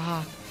 ha, ha,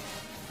 ha.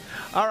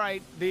 All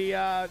right.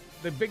 The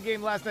big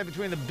game last night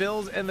between the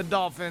Bills and the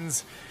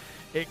Dolphins.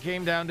 It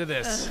came down to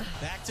this.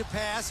 Back to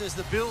pass as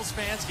the Bills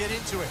fans get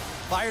into it.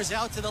 Fires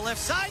out to the left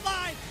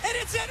sideline, and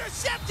it's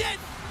intercepted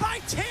by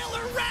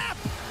Taylor Rapp.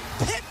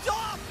 Picked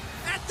off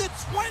at the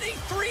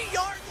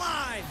 23-yard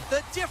line.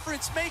 The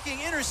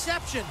difference-making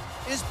interception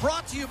is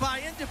brought to you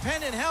by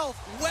Independent Health,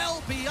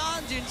 well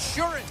beyond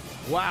insurance.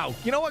 Wow.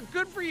 You know what?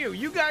 Good for you.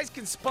 You guys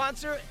can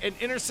sponsor an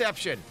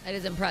interception. That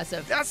is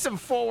impressive. That's some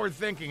forward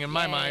thinking in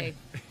my mind.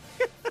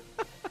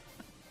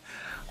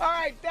 All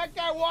right, that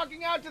guy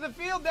walking out to the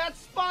field, that's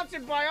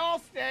sponsored by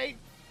Allstate.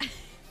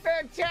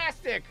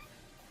 Fantastic.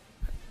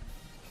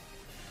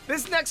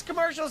 This next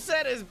commercial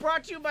set is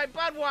brought to you by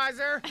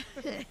Budweiser.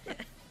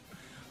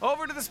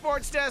 Over to the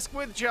sports desk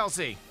with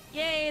Chelsea.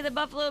 Yay, the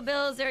Buffalo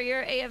Bills are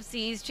your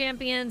AFC's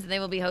champions, and they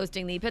will be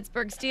hosting the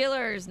Pittsburgh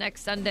Steelers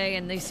next Sunday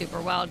in the Super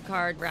Wild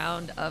Card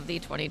round of the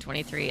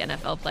 2023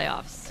 NFL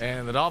playoffs.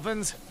 And the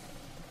Dolphins?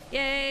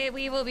 Yay,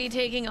 we will be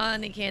taking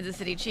on the Kansas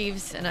City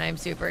Chiefs, and I'm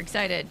super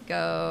excited.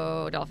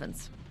 Go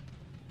Dolphins.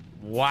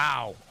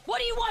 Wow. What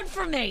do you want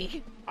from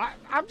me?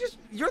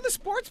 You're the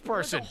sports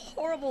person. That's a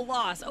horrible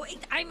loss. Oh,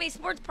 I'm a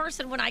sports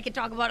person when I can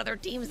talk about other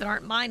teams that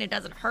aren't mine. It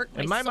doesn't hurt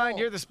my In my soul. mind,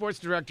 you're the sports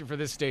director for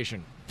this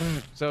station.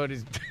 So it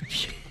is.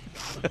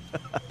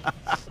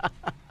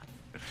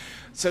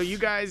 So you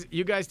guys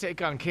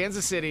take on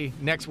Kansas City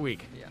next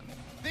week. Yeah.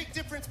 Big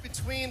difference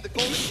between the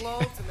Golden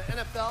Globes and the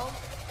NFL.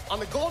 On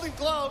the Golden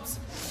Globes,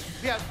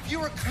 we have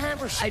fewer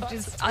camera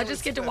shots. I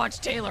just get to watch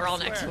Taylor all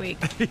next week.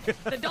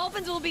 The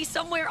Dolphins will be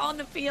somewhere on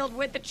the field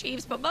with the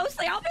Chiefs, but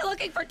mostly I'll be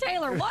looking for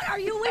Taylor. What are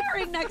you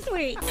wearing next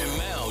week? And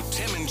now,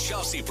 Tim and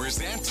Chelsea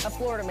present A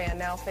Florida man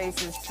now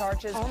faces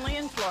charges. Only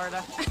in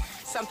Florida.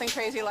 Something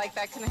crazy like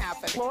that can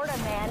happen. Florida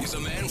man. He's a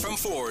man from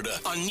Florida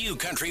on New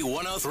Country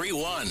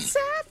 103.1.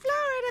 South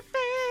Florida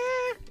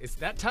Fair. It's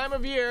that time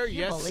of year.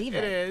 Yes, believe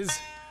it it. is.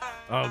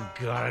 Oh,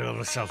 God, I love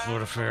the South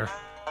Florida Fair.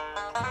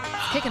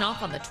 It's kicking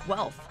off on the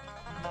 12th.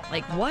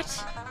 Like, what?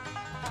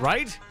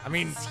 Right? I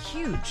mean, It's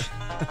huge.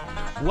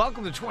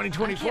 welcome to I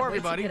 2024, can't wait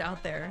everybody. to get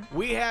out there.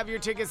 We have your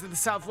tickets to the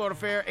South Florida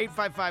Fair,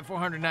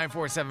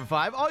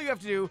 855-400-9475. All you have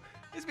to do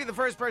is be the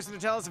first person to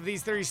tell us of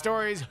these 3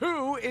 stories.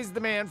 Who is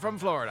the man from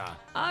Florida?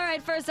 All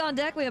right, first on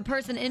deck, we have a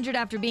person injured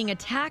after being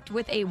attacked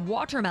with a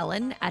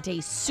watermelon at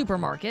a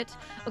supermarket.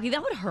 Okay,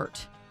 that would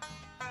hurt.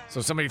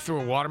 So somebody threw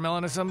a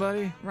watermelon at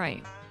somebody?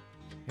 Right.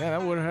 Yeah,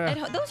 that would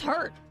have. Those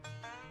hurt.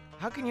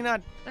 How can you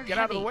not They're get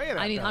out of the heavy. way of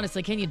that? I mean, though?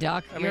 honestly, can you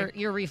duck? I mean-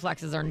 Your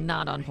reflexes are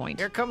not on point.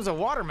 Here comes a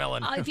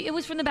watermelon. If it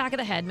was from the back of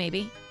the head,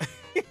 maybe.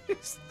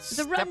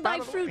 The run by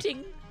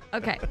fruiting.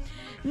 Okay.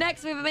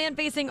 Next, we have a man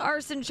facing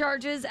arson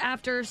charges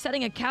after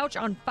setting a couch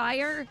on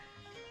fire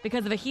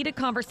because of a heated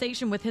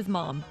conversation with his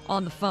mom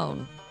on the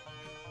phone.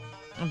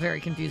 I'm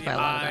very confused by a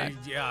lot of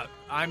that. Yeah,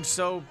 I'm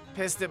so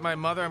pissed at my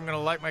mother. I'm going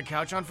to light my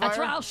couch on fire. That's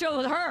what I'll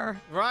show her.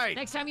 Right.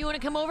 Next time you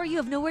want to come over, you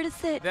have nowhere to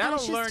sit. That'll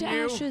ashes learn to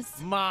you, ashes.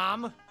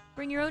 Mom.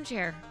 Bring your own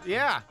chair.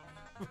 Yeah.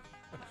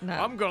 No.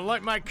 I'm going to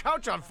light my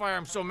couch on fire.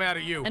 I'm so mad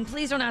at you. And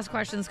please don't ask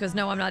questions because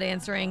no, I'm not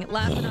answering.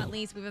 Last but not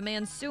least, we have a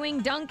man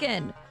suing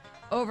Duncan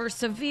over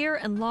severe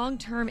and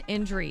long-term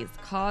injuries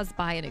caused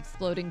by an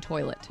exploding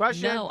toilet.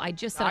 Question. No, I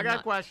just said I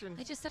got questions.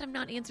 I just said I'm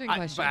not answering But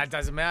questions. it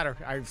doesn't matter.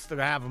 I still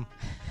have them.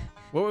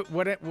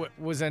 What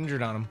was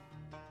injured on him?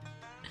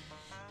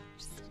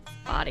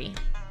 Body.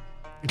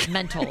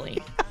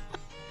 Mentally.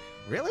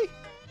 Really?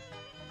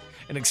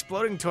 An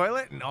exploding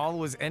toilet and all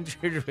was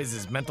injured was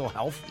his mental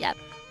health? Yep.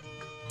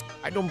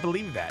 I don't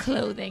believe that.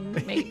 Clothing,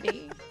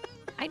 maybe.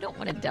 I don't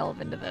want to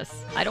delve into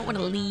this. I don't want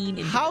to lean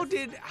into How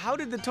this.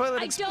 did the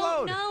toilet I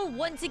explode? don't know.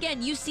 Once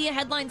again, you see a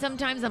headline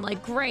sometimes, I'm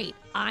like, great,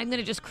 I'm going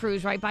to just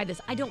cruise right by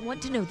this. I don't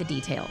want to know the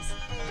details.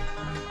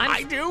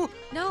 I do?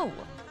 No.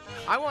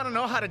 I want to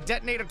know how to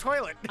detonate a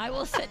toilet. I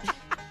will sit.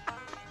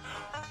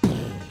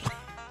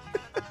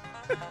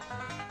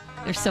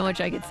 There's so much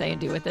I could say and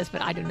do with this,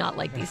 but I do not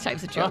like these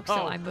types of jokes,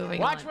 so I'm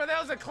moving Watch on. where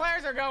those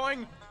eclairs are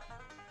going.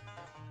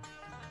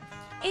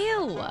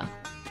 Ew.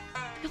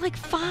 You're like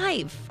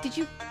 5. Did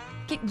you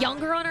get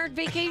younger on our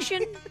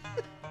vacation?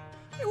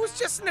 It was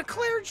just an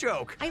eclair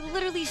joke. I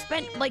literally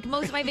spent like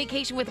most of my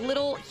vacation with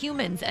little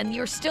humans, and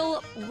you're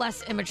still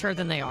less immature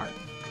than they are.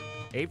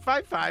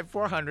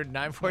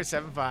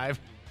 855-400-9475.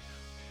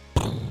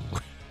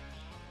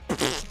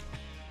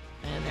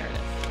 And there it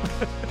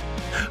is.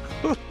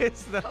 Who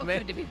is the So man?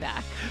 good to be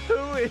back. Who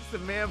is the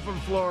man from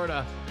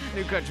Florida?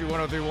 New Country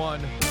 103.1.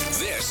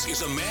 This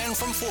is a man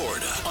from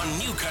Florida on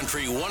New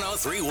Country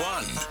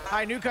 103.1.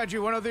 Hi, New Country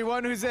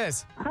 103.1. Who's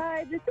this?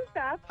 Hi, this is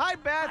Beth. Hi,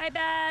 Beth. Hi,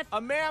 Beth.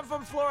 A man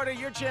from Florida.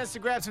 Your chance to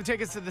grab some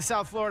tickets to the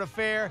South Florida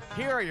Fair.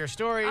 Here are your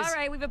stories. All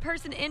right, we have a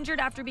person injured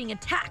after being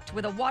attacked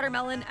with a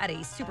watermelon at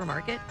a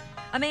supermarket.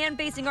 A man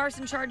facing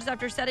arson charges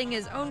after setting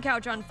his own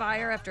couch on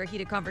fire after a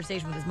heated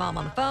conversation with his mom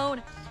on the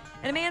phone.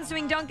 And a man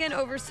suing Duncan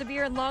over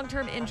severe and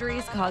long-term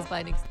injuries caused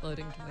by an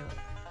exploding toilet.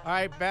 All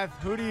right, Beth,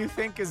 who do you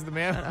think is the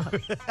man?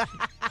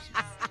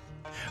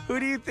 Who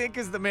do you think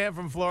is the man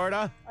from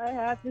Florida? I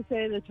have to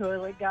say the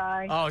toilet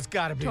guy. Oh, it's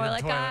got to be Toilet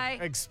the toilet. guy.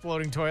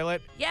 Exploding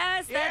toilet.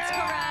 Yes, that's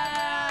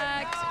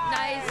correct.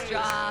 Nice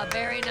job.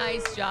 Very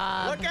nice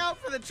job. Look out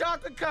for the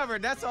chocolate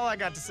covered. That's all I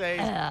got to say.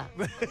 I'm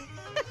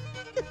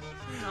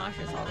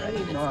nauseous already.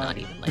 It's not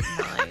even like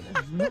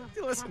 9.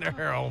 Listen to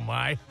her. Oh,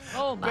 my.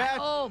 Oh, my. Beth,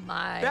 Oh,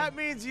 my. That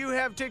means you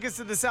have tickets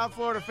to the South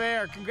Florida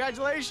Fair.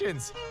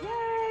 Congratulations.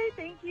 Yay,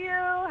 thank you.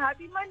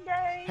 Happy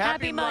Monday.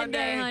 Happy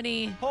Monday,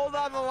 honey. Hold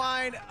on the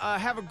line.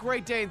 Have a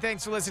great day, and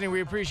thanks for listening.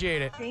 We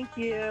appreciate it. Thank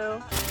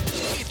you.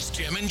 It's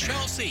Tim and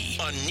Chelsea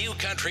on New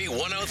Country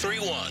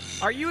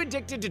 103.1. Are you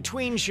addicted to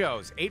tween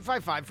shows?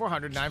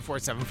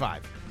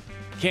 855-400-9475.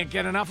 Can't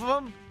get enough of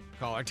them?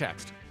 Call or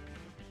text.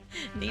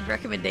 Need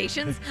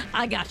recommendations?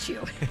 I got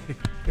you.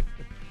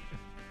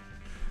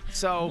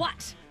 So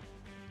What?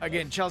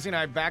 again, Chelsea and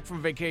I back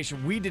from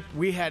vacation.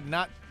 We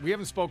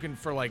haven't spoken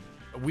for like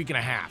a week and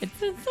a half. It's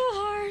been so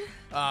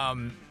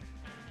hard.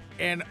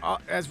 And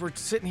as we're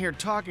sitting here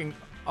talking,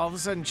 all of a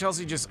sudden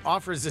Chelsea just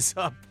offers this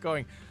up,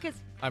 going, 'Cause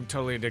 "I'm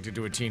totally addicted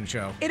to a teen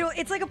show."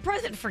 it's like a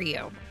present for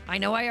you. I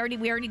know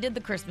we already did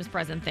the Christmas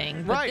present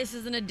thing, but Right. this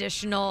is an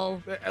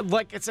additional.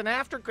 Like it's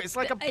it's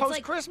like a It's like,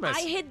 post-Christmas.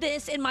 I hid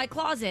this in my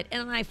closet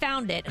and I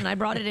found it and I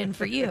brought it in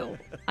for you.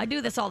 I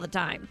do this all the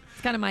time.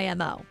 It's kind of my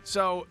MO.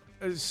 So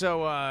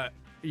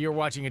you're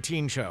watching a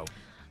teen show,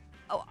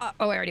 I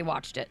already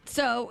watched it.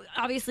 So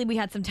obviously we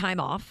had some time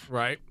off.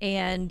 right?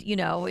 And,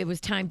 it was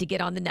time to get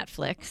on the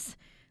Netflix.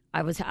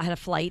 I had a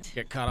flight.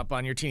 Get caught up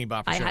on your teeny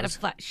bopper I shows. had a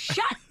flight.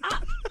 Shut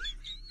up!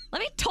 Let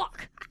me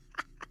talk.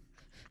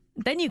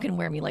 Then you can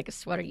wear me like a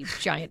sweater, you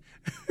giant.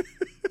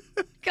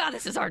 God,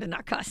 this is hard to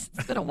not cuss.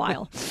 It's been a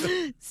while.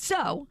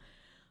 So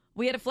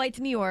we had a flight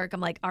to New York. I'm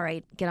like, all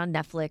right, get on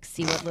Netflix,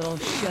 see what little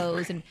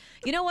shows. And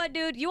you know what,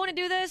 dude? You want to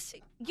do this?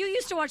 You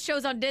used to watch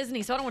shows on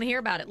Disney, so I don't want to hear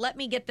about it. Let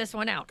me get this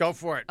one out. Go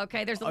for it.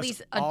 Okay, there's at Us-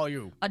 least all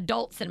you.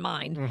 adults in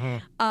mind.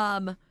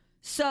 Mm-hmm.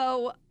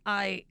 So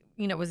I,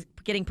 was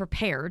getting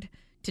prepared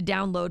to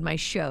download my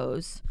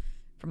shows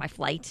for my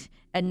flight,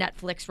 and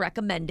Netflix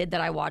recommended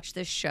that I watch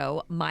this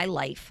show, My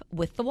Life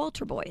with the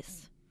Walter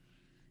Boys.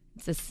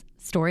 It's this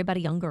story about a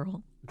young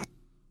girl.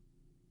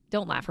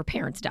 Don't laugh. Her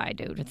parents died,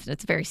 dude.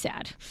 It's very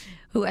sad.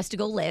 Who has to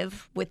go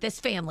live with this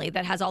family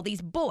that has all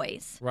these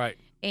boys. Right.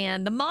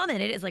 And the mom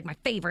in it is like my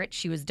favorite.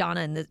 She was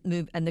Donna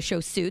in the show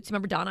Suits.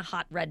 Remember Donna?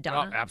 Hot red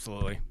Donna? Oh,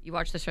 absolutely. You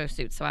watched the show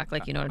Suits, so act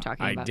like you know what I'm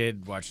talking about. I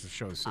did watch the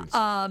show Suits.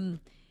 And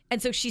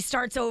so she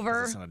starts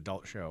over. It's an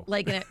adult show.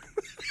 Like in it.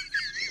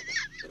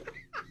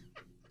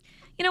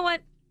 You know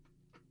what?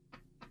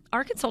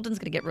 Our consultant's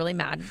going to get really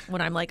mad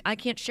when I'm like, I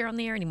can't share on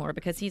the air anymore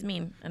because he's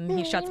mean and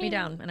he shuts me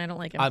down and I don't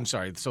like him. I'm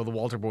sorry. So the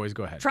Walter Boys,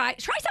 go ahead. Try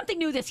something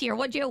new this year,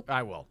 would you?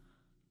 I will.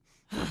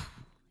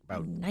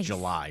 About Nice.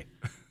 July.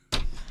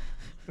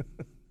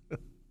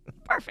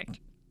 Perfect.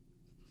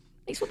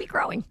 These will be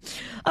growing.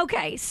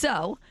 Okay,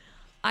 so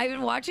I've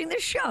been watching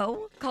this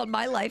show called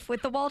My Life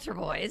with the Walter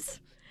Boys.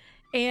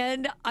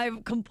 And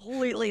I've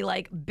completely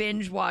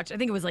binge watched. I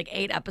think it was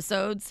 8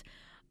 episodes.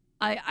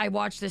 I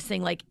watched this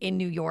thing in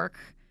New York.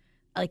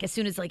 As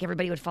soon as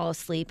everybody would fall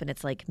asleep and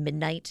it's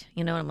midnight,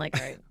 and I'm like,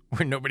 all right.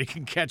 Where nobody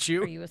can catch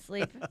you. Are you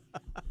asleep?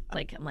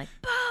 I'm like,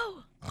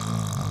 Bo!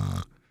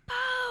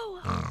 Bo!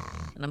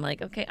 And I'm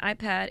like, okay,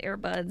 iPad,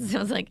 earbuds. I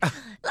was like,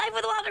 Life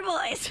with the Walter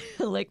Boys.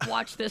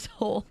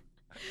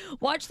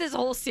 Watch this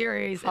whole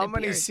series. How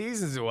many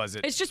seasons was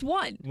it? It's just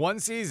one. One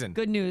season.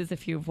 Good news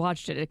if you've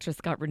watched it. It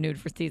just got renewed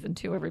for season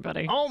 2,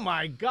 everybody. Oh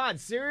my God,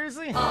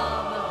 seriously?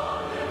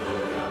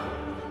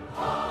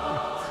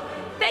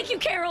 Thank you,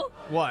 Carol.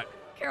 What?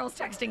 Carol's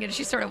texting and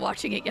she started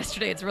watching it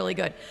yesterday. It's really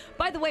good.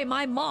 By the way,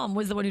 my mom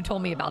was the one who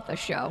told me about this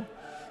show.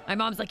 My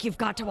mom's like, you've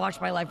got to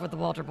watch My Life with the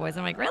Walter Boys.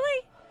 I'm like,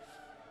 really?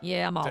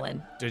 Yeah, I'm all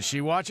in. Did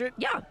she watch it?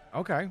 Yeah.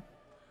 Okay.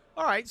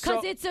 All right.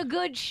 Because it's a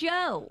good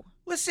show.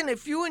 Listen,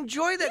 if you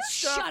enjoy that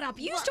stuff. Shut up.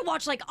 You used to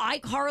watch like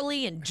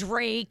iCarly and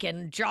Drake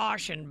and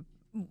Josh and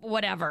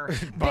whatever.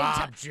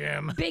 Bob,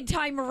 Jim. Big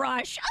Time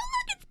Rush. Oh,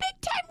 look, it's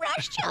Big Time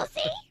Rush,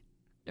 Chelsea.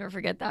 Never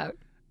forget that.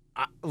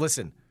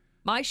 Listen.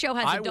 My show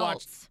has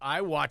adults.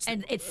 I watched.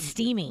 And it's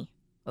steamy.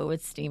 Oh,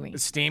 it's steamy.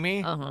 It's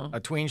steamy? Uh-huh. A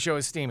tween show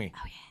is steamy? Oh,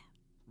 yeah.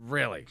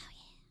 Really? Oh, yeah.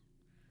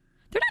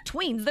 They're not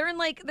tweens. They're in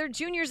they're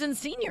juniors and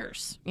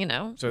seniors,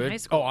 So they're, high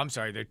school. Oh, I'm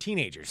sorry. They're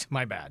teenagers.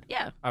 My bad.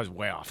 Yeah. I was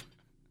way off.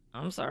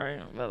 I'm sorry,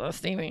 but that's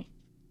steamy.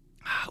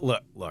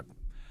 Look.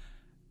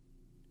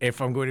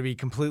 If I'm going to be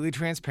completely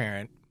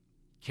transparent,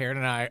 Karen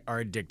and I are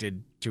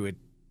addicted to a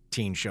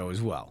teen show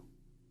as well.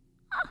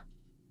 Huh.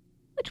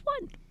 Which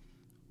one?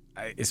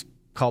 It's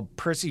called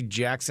Percy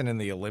Jackson and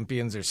the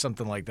Olympians or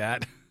something like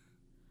that.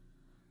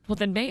 Well,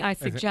 then may I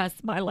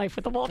suggest My Life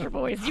with the Walter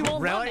Boys. You will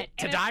love it.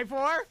 To die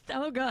for?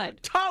 So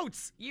good.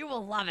 Totes! You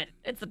will love it.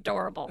 It's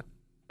adorable.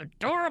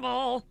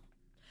 Adorable.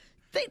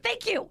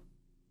 Thank you.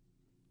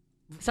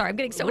 Sorry, I'm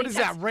getting so many What is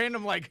that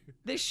random,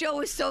 This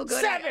show is so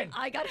good. 7.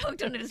 I got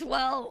hooked on it as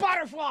well.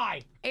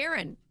 Butterfly!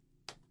 Aaron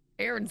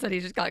said he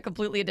just got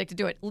completely addicted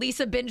to it.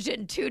 Lisa binged it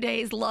in 2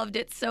 days, loved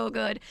it, so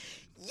good.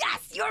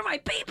 Yes, you're my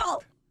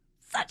people.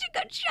 Such a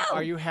good show.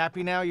 Are you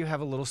happy now? You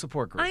have a little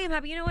support group. I am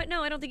happy. You know what?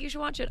 No, I don't think you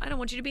should watch it. I don't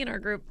want you to be in our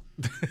group.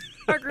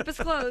 Our group is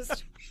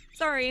closed.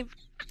 Sorry.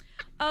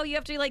 Oh, you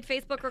have to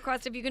Facebook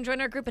request if you can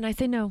join our group, and I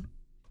say no.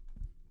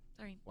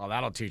 Sorry. Well,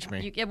 that'll teach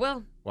me. It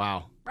will.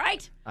 Wow.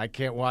 Right? I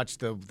can't watch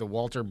the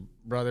Walter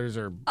brothers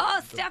or...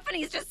 Oh,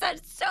 Stephanie's just said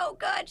so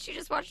good. She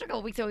just watched it a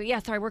couple weeks ago. Yeah,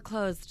 sorry, we're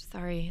closed.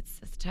 Sorry, it's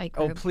a tight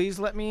group. Oh, please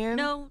let me in?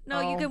 No,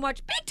 you can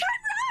watch Big Time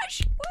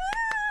Rush. Woo!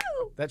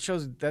 That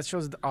show's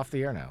off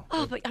the air now.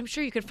 Oh, but I'm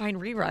sure you could find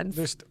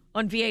reruns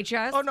on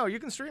VHS. Oh, no, you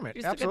can stream it.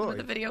 Just Absolutely.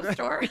 Took it to the video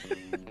store.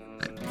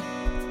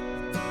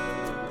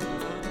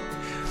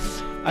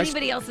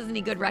 Anybody else has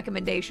any good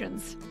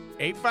recommendations?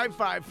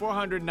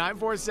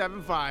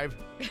 855-400-9475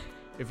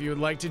 if you would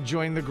like to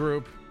join the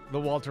group, the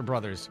Walter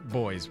Brothers,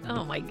 boys.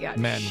 Oh, my God.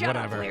 Men, Shut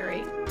whatever. up,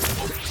 Larry.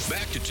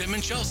 Back to Tim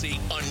and Chelsea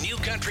on New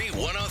Country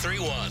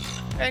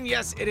 103.1. And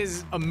yes, it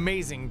is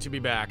amazing to be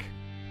back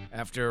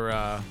after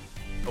a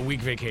week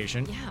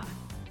vacation. Yeah.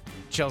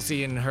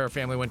 Chelsea and her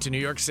family went to New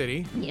York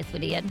City. Yes, we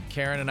did.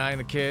 Karen and I and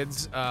the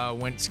kids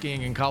went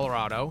skiing in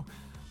Colorado.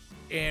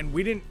 And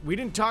we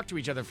didn't talk to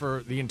each other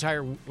for the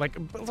entire, it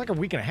was like a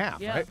week and a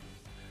half, right?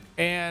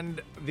 And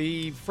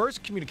the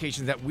first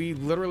communication that we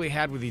literally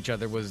had with each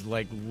other was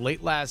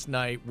late last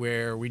night,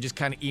 where we just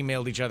kind of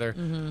emailed each other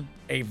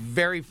a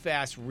very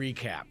fast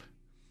recap.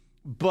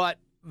 But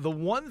the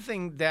one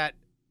thing that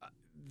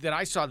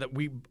I saw that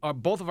we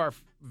both of our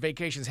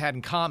vacations had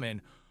in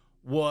common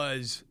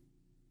was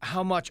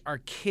how much our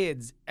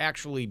kids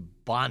actually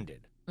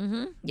bonded.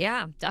 Mm-hmm.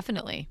 Yeah,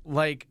 definitely.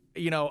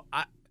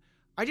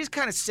 I just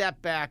kind of sat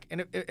back,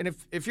 and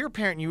if you're a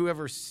parent and you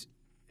ever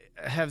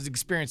have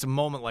experienced a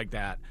moment like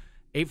that,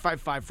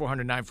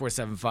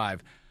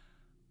 855-400-9475.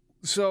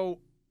 So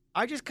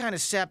I just kind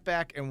of sat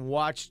back and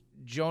watched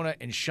Jonah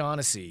and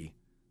Shaughnessy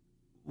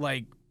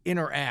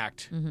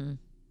interact, on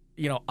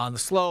the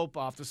slope,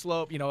 off the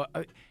slope,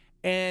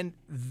 and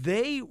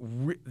they're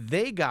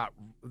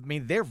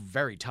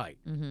very tight.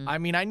 Mm-hmm. I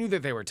mean, I knew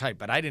that they were tight,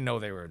 but I didn't know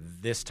they were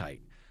this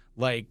tight.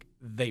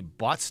 They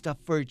bought stuff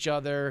for each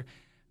other.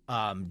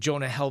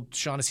 Jonah helped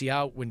Shaughnessy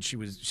out when she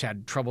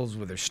had troubles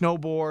with her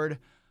snowboard.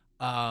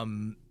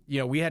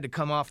 We had to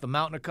come off the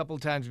mountain a couple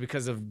of times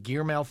because of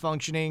gear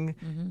malfunctioning.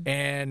 Mm-hmm.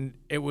 And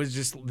it was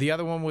just, the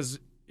other one was,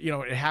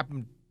 it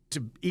happened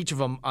to each of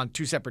them on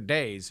 2 separate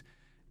days.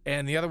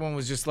 And the other one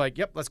was just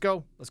yep, let's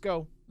go.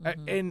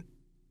 Mm-hmm. And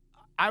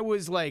I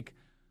was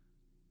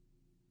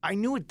I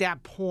knew at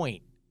that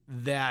point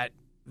that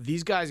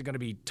these guys are going to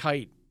be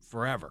tight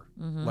forever.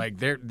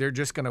 Mm-hmm. They're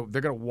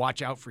going to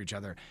watch out for each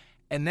other.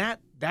 And that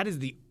is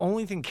the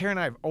only thing Karen and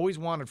I have always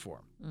wanted for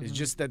them, is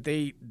just that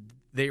they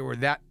were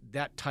that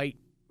tight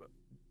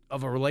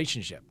of a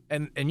relationship.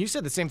 And you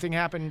said the same thing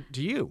happened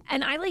to you.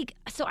 And I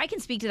can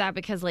speak to that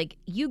because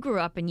you grew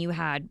up and you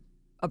had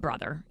a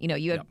brother.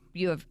 You had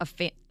you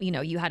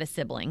had a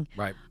sibling.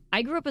 Right.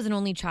 I grew up as an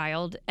only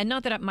child, and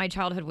not that my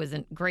childhood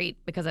wasn't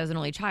great because I was an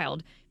only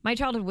child. My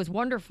childhood was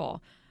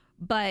wonderful,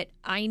 but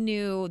I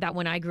knew that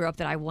when I grew up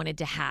that I wanted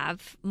to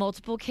have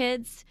multiple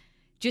kids,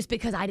 just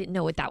because I didn't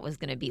know what that was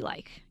going to be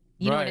like.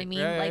 You know what I mean?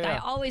 Yeah.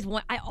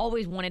 I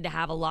always wanted to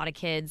have a lot of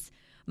kids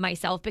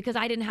myself because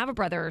I didn't have a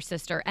brother or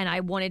sister, and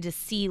I wanted to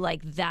see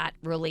that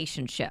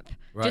relationship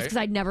just because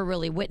I'd never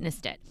really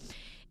witnessed it.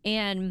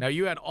 And now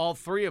you had all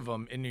 3 of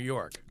them in New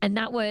York. And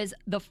that was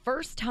the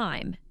first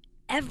time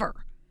ever.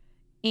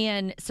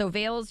 And so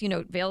Vale's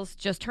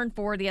just turned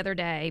 4 the other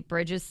day.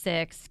 Bridge is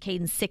 6,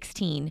 Caden's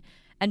 16.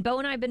 And Bo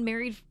and I have been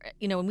married,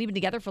 and we've been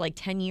together for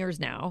 10 years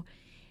now.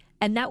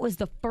 And that was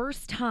the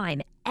first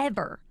time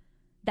ever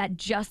that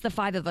just the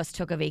 5 of us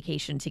took a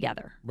vacation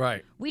together.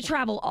 Right. We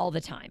travel all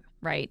the time,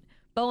 right?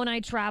 Bo and I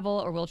travel,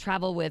 or we'll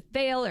travel with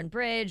Vale and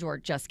Bridge, or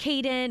just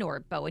Caden, or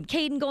Bo and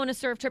Caden go on a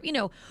surf trip.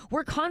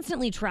 We're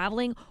constantly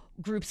traveling,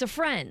 groups of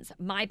friends,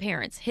 my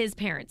parents, his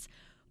parents.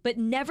 but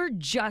never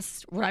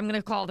just what I'm going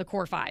to call the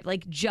core 5,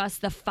 like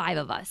just the 5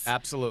 of us.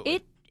 Absolutely.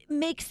 It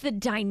makes the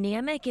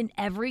dynamic and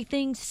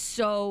everything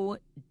so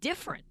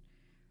different,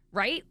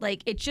 right?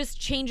 Like it just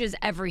changes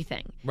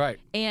everything. Right.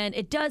 And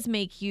it does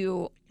make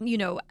you,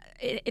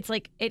 it's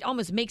like it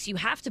almost makes you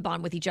have to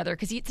bond with each other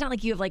because it's not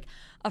like you have like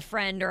a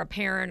friend or a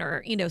parent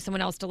or,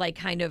 someone else to like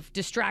kind of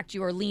distract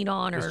you or lean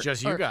on. It's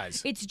just you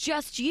guys. It's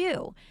just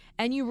you.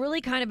 And you really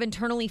kind of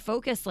internally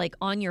focus like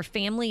on your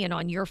family and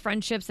on your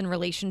friendships and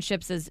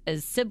relationships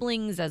as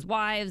siblings, as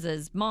wives,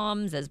 as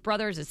moms, as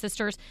brothers, as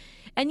sisters.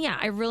 And yeah,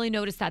 I really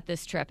noticed that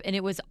this trip, and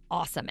it was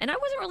awesome. And I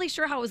wasn't really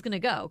sure how it was going to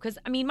go because,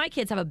 my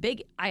kids have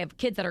I have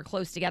kids that are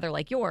close together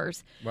like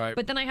yours. Right.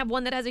 But then I have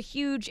one that has a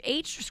huge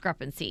age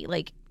discrepancy.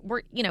 Like,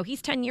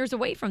 he's 10 years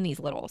away from these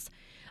littles.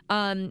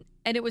 And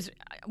it was,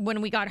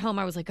 when we got home,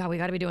 I was like, God, we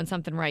got to be doing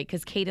something right.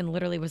 Because Caden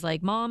literally was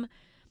like, Mom,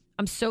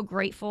 I'm so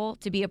grateful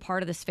to be a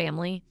part of this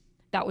family.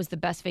 That was the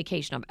best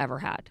vacation I've ever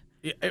had.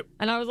 Yeah,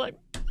 and I was like,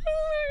 oh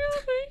my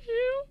God, thank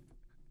you.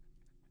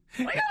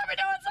 We got to be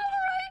doing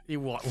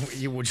something right.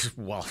 You would just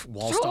waltzed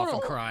off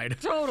and cried.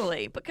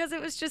 Totally. Because it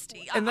was just,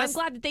 I'm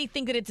glad that they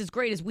think that it's as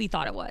great as we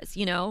thought it was,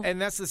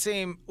 And that's the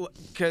same,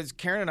 because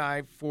Karen and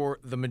I, for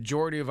the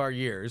majority of our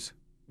years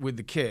with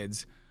the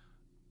kids,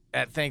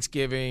 at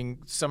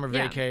Thanksgiving, summer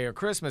vacay, or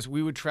Christmas,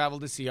 we would travel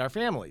to see our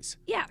families.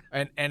 Yeah.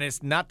 And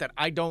it's not that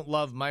I don't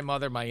love my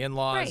mother, my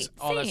in-laws,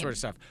 all that sort of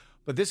stuff.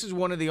 But this is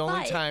one of the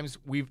only times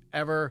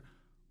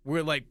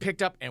we're like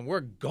picked up and we're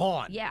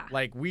gone. Yeah.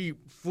 Like we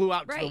flew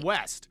out to the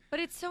West. But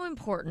it's so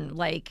important.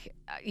 Like,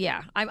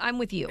 I'm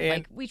with you.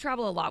 Like we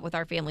travel a lot with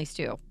our families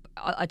too,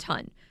 a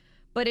ton.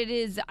 But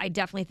I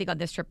definitely think on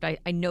this trip,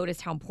 I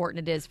noticed how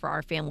important it is for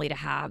our family to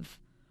have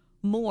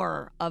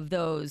more of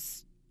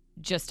those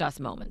just us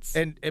moments.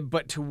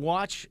 But to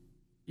watch,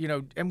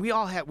 and we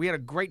had a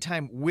great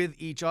time with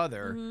each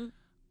other.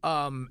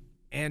 Mm-hmm.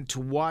 And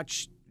to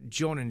watch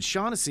Jonah and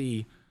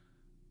Shaughnessy,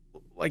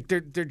 like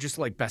they're just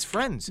like best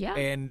friends. Yeah.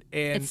 And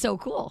it's so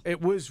cool.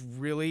 It was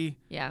really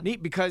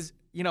neat because,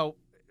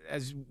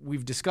 as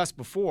we've discussed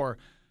before,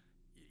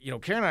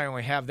 Karen and I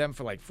only have them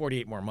for like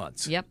 48 more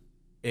months. Yep.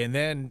 And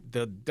then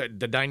the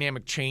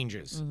dynamic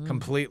changes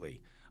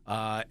completely.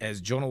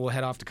 As Jonah will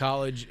head off to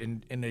college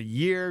in a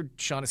year,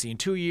 Shaughnessy in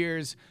 2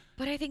 years.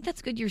 But I think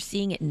that's good you're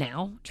seeing it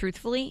now,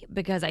 truthfully,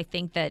 because I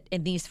think that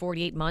in these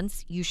 48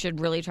 months, you should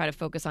really try to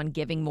focus on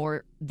giving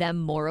them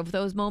more of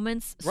those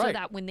moments so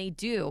that when they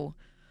do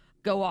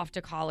go off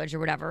to college or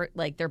whatever,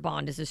 like their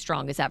bond is as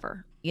strong as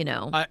ever,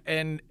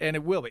 And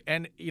it will be.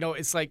 And,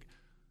 it's like,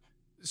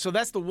 so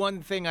that's the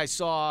one thing I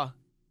saw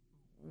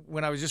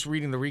when I was just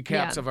reading the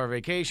recaps of our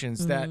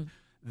vacations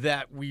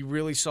that we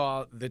really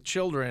saw the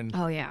children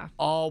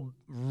all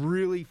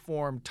really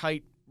form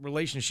tight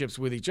relationships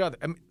with each other.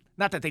 I mean,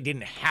 not that they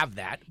didn't have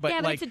that, but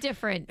but like it's a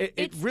different.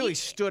 It really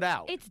stood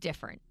out. It's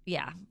different,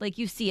 like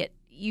you see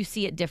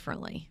it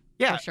differently.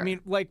 Yeah, for sure. I mean,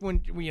 like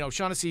when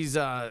Shaughnessy's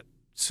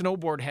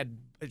snowboard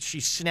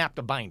she snapped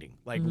a binding,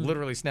 like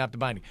literally snapped a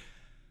binding,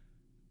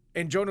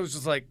 and Jonah was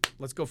just like,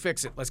 "Let's go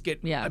fix it. Let's get."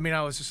 Yeah. I mean,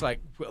 I was just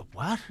like,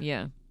 "What?"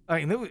 Yeah.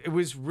 I mean, it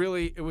was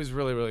really,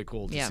 really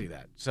cool to see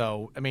that.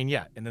 So, I mean,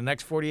 in the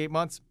next 48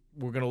 months,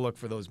 we're gonna look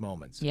for those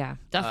moments. Yeah,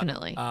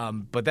 definitely.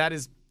 But that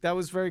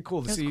was very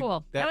cool to see.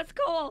 Cool. That was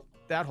cool.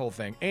 That whole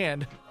thing,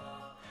 and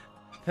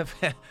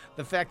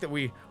the fact that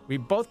we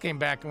both came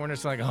back and we're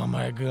just like, oh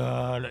my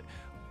God,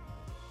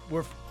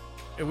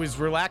 it was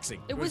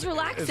relaxing. It was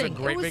relaxing. It was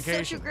a great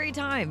vacation. Such a great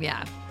time.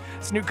 Yeah.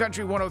 It's New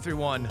Country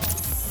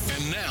 103.1.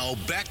 And now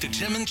back to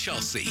Tim and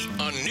Chelsea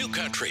on New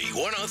Country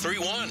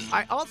 103.1.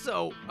 I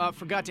also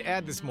forgot to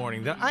add this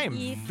morning that I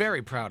am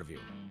very proud of you.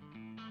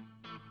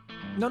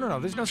 No,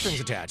 there's no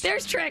strings attached.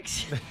 There's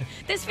tricks.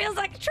 This feels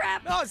like a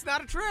trap. No, it's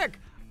not a trick.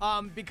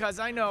 Because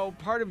I know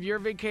part of your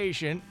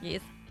vacation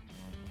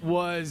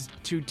was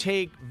to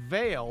take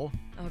Vale,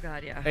 oh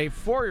God, yeah, a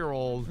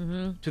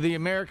 4-year-old, to the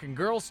American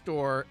Girl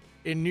store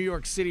in New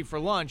York City for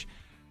lunch,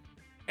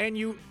 and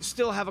you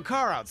still have a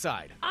car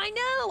outside. I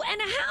know,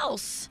 and a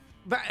house.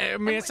 I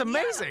mean, it's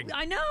amazing. Yeah,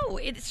 I know.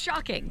 It's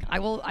shocking.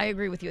 I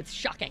agree with you. It's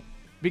shocking.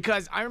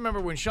 Because I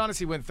remember when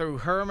Shaughnessy went through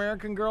her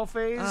American Girl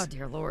phase. Oh,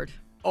 dear Lord.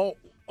 Oh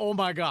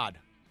my God.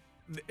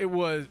 It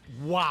was,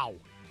 wow.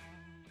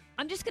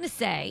 I'm just going to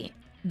say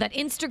that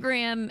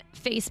Instagram,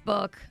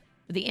 Facebook,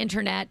 the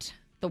internet,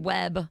 the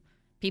web,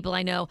 people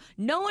I know,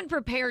 no one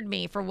prepared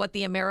me for what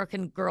the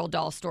American Girl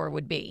doll store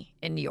would be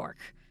in New York.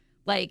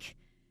 Like,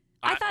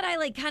 I thought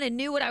I kind of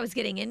knew what I was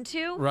getting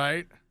into.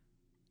 Right.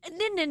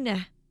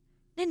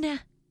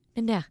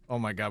 No. Oh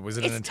my God, was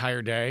it an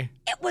entire day?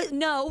 It was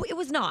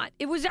not.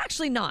 It was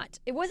actually not.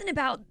 It wasn't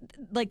about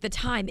the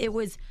time. It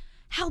was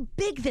how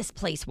big this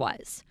place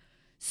was.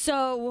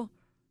 So,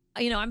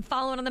 I'm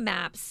following on the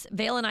maps.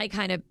 Vale and I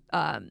kind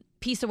of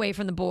piece away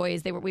from the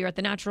boys. We were at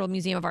the Natural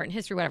Museum of Art and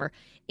History, whatever.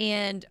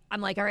 And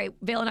I'm like, all right,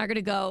 Vale and I are going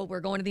to go.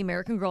 We're going to the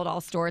American Girl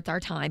doll store. It's our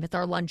time. It's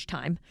our lunch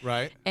time.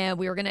 Right. And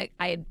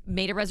I had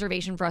made a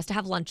reservation for us to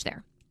have lunch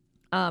there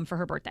for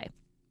her birthday.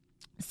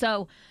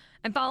 So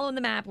I'm following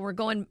the map, and we're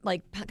going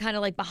like kind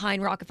of like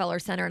behind Rockefeller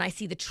Center, and I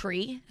see the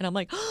tree, and I'm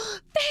like, oh,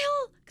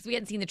 Vale, because we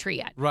hadn't seen the tree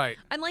yet. Right.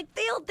 I'm like,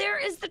 Vale, there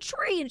is the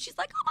tree, and she's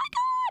like, oh my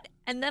God.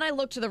 And then I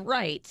look to the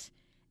right,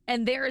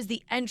 and there is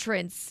the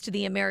entrance to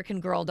the American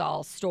Girl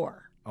doll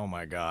store. Oh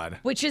my God.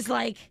 Which is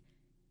like,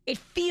 it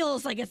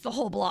feels like it's the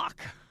whole block.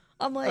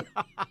 I'm like,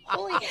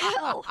 holy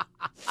hell,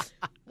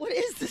 what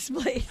is this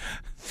place?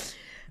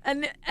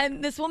 And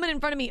this woman in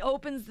front of me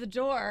opens the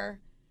door,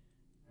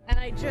 and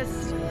I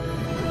just,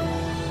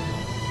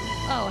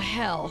 oh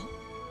hell.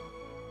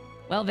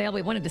 Well, Vale,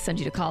 we wanted to send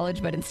you to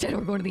college, but instead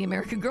we're going to the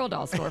American Girl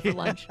doll store for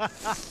lunch.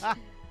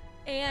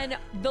 And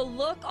the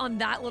look on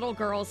that little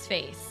girl's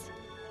face.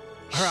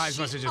 Her eyes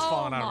must have just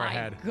fallen out of her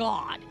head. Oh my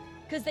God.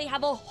 Because they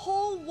have a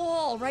whole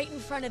wall right in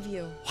front of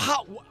you.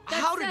 How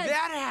did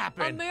that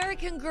happen?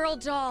 American Girl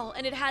doll,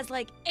 and it has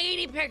like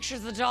 80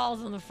 pictures of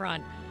dolls on the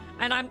front.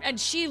 And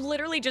she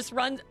literally just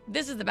runs.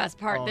 This is the best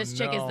part. Oh, this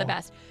chick is the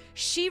best.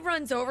 She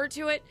runs over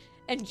to it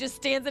and just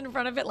stands in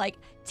front of it like,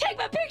 take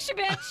my picture,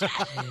 bitch.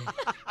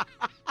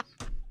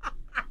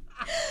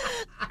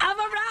 I've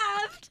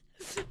arrived.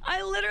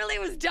 I literally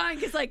was dying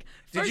because, like,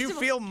 did you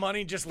feel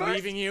money just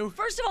leaving you?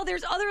 First of all,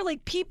 there's other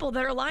like people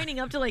that are lining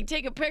up to like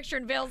take a picture,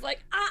 and Vale's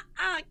like,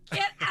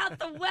 get out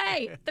the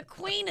way. The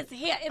queen is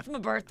here. It's my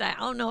birthday.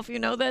 I don't know if you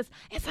know this.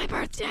 It's my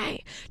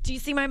birthday. Do you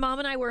see my mom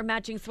and I wear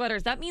matching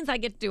sweaters? That means I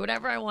get to do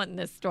whatever I want in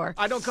this store.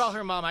 I don't call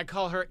her mom. I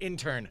call her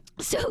intern.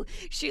 So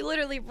she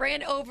literally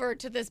ran over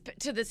to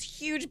this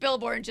huge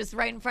billboard and just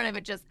right in front of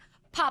it, just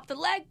pop the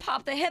leg,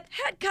 pop the hip,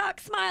 head cock,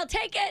 smile,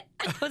 take it.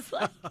 I was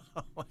like,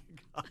 oh my God.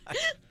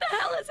 The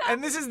hell is happening?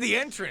 And this is the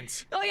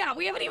entrance. Oh yeah,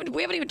 we haven't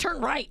even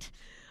turned right.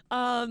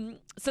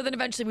 So then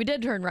eventually we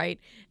did turn right,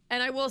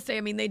 and I will say,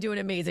 I mean, they do an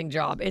amazing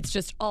job. It's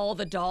just all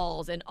the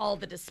dolls and all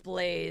the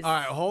displays. All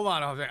right, hold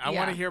on. I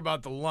want to hear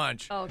about the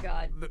lunch. Oh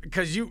God.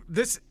 Because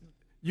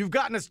you've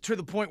gotten us to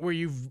the point where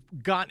you've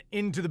gotten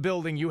into the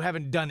building. You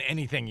haven't done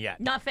anything yet.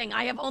 Nothing.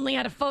 I have only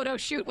had a photo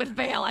shoot with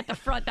Vale at the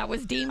front that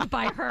was deemed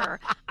by her.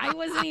 I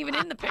wasn't even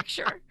in the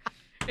picture.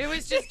 It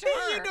was just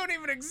her. You don't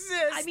even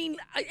exist. I mean,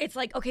 it's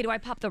like, okay, do I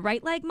pop the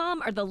right leg,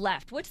 Mom, or the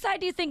left? Which side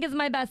do you think is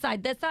my best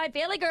side? This side?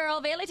 Vale girl,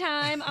 Vale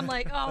time. I'm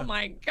like, oh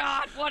my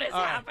God, what is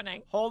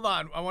happening? Hold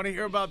on. I want to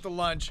hear about the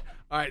lunch.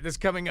 All right, this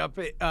coming up.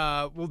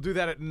 We'll do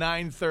that at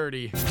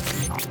 9:30.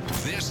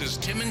 This is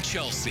Tim and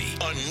Chelsea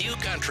on New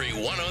Country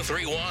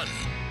 103.1.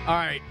 All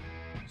right.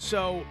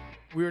 So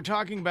we were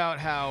talking about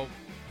how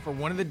for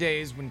one of the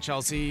days when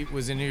Chelsea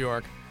was in New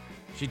York,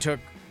 she took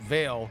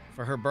Vale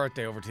for her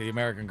birthday over to the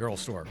American Girl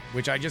store,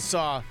 which I just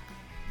saw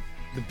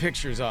the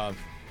pictures of,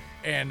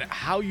 and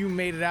how you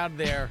made it out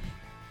there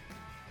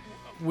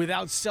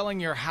without selling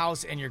your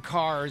house and your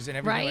cars and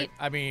everything. Right.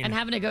 I mean, and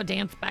having to go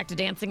back to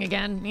dancing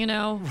again, you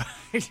know?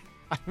 Right.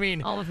 I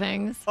mean, all the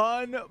things.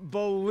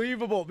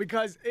 Unbelievable,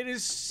 because it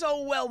is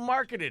so well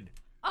marketed.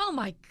 Oh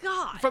my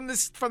God. From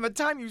the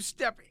time you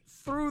step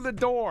through the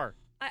door.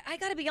 I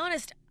got to be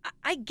honest,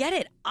 I get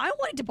it. I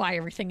wanted to buy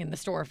everything in the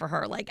store for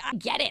her. Like, I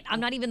get it. I'm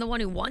not even the one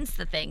who wants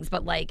the things,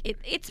 but like,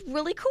 it's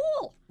really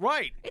cool.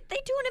 Right. They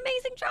do an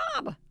amazing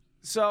job.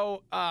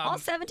 So, all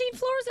 17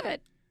 floors of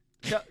it.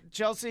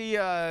 Chelsea,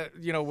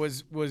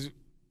 was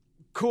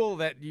cool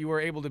that you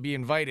were able to be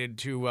invited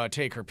to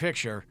take her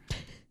picture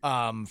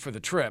for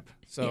the trip.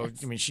 So, yes.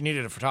 I mean, she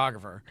needed a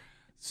photographer.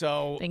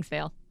 So, thanks,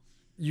 Vale.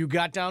 You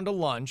got down to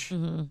lunch,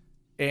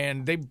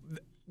 and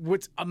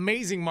what's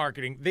amazing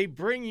marketing, they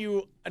bring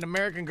you an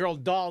American Girl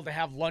doll to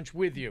have lunch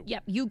with you.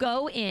 Yep, you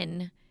go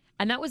in,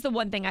 and that was the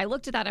one thing I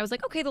looked at that. I was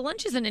like, okay, the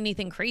lunch isn't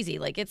anything crazy.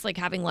 Like, it's like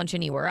having lunch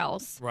anywhere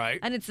else. Right.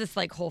 And it's this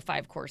like whole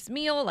 5-course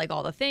meal, like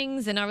all the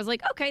things. And I was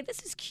like, okay,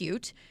 this is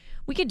cute.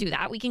 We could do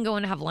that. We can go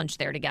and have lunch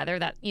there together.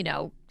 That,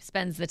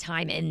 spends the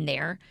time in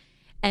there.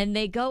 And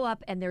they go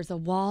up, and there's a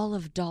wall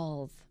of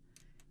dolls.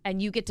 And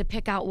you get to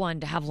pick out one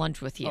to have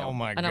lunch with you. Oh,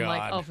 my God. And I'm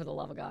like, oh, for the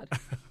love of God.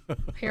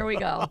 Here we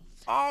go.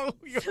 Oh,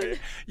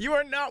 you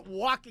are not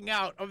walking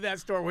out of that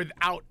store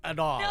without a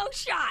doll. No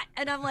shot.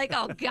 And I'm like,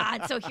 oh,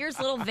 God. So here's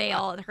little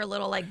Vale and her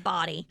little, like,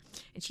 body.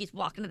 And she's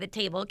walking to the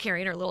table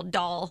carrying her little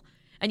doll.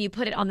 And you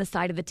put it on the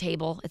side of the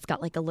table. It's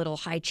got, like, a little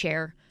high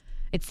chair.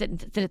 It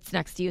sits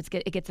next to you.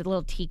 It gets a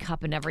little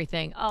teacup and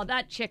everything. Oh,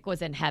 that chick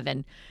was in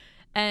heaven.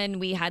 And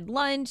we had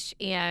lunch,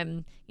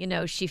 and,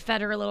 she fed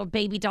her a little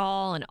baby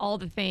doll and all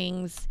the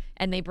things.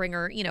 And they bring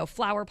her,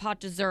 flower pot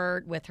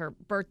dessert with her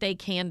birthday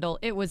candle.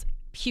 It was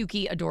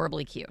pukey,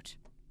 adorably cute.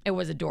 It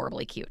was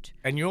adorably cute.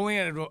 And you only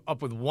ended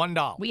up with one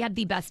doll. We had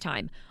the best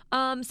time.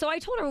 So I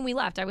told her when we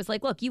left, I was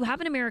like, look, you have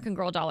an American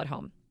Girl doll at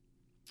home.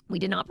 We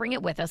did not bring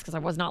it with us because I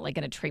was not like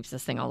going to traipse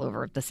this thing all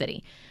over the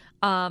city.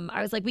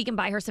 I was like, we can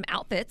buy her some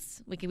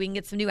outfits. We can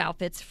get some new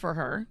outfits for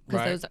her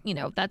because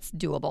those, that's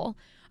doable.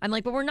 I'm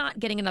like, but we're not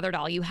getting another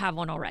doll. You have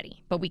one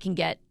already, but we can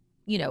get,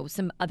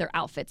 some other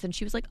outfits. And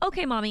she was like,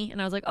 okay, Mommy.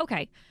 And I was like,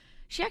 okay.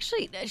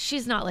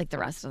 She's not like the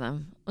rest of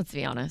them. Let's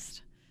be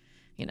honest.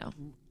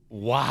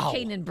 Wow.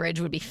 Caden and Bridge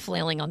would be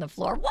flailing on the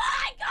floor.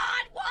 Why,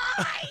 God,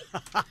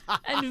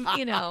 why? And,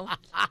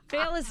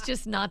 Vale is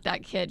just not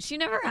that kid. She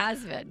never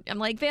has been. I'm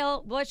like,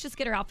 Vale, let's just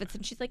get her outfits.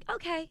 And she's like,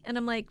 okay. And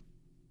I'm like,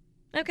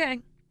 Okay.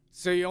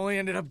 So you only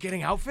ended up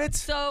getting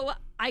outfits? So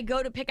I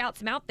go to pick out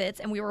some outfits,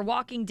 and we were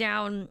walking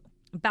down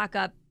back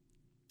up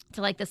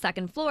to like the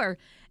second floor,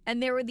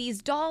 and there were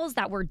these dolls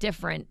that were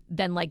different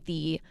than like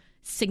the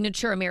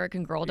signature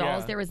American Girl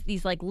dolls. Yeah. There was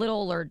these like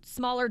little or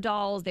smaller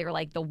dolls. They were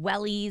like the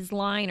Wellies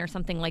line or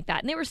something like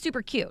that, and they were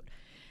super cute.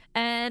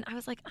 And I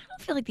was like, I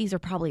don't feel like these are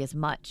probably as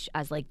much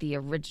as like the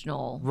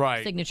original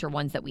signature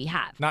ones that we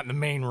have. Not in the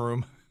main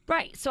room.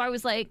 Right. So I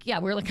was like, yeah,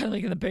 we were like kind of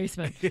like in the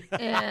basement.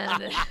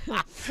 And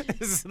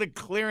this is the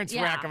clearance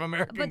rack of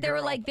American But there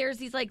Girl. were like, there's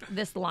these like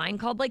this line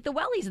called like the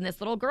Wellies, and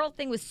this little girl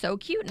thing was so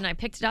cute. And I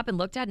picked it up and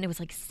looked at it, and it was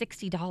like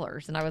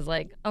 $60. And I was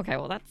like, okay,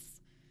 well,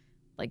 that's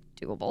like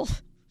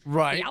doable.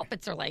 Right. The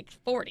outfits are like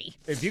 $40.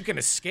 If you can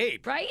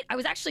escape. Right? I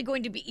was actually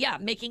going to be, I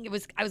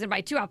was going to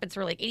buy 2 outfits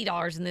for like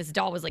 $80, and this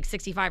doll was like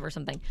 $65 or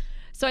something.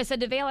 So I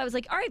said to Vale, I was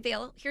like, all right,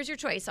 Vale, here's your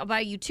choice. I'll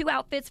buy you 2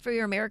 outfits for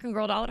your American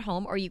Girl doll at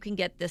home, or you can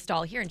get this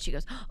doll here. And she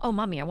goes, oh,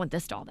 Mommy, I want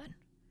this doll then.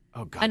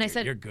 Oh, God. And I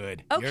said, you're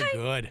good. Okay.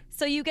 You're good.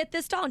 So you get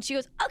this doll. And she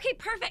goes, okay,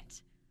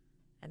 perfect.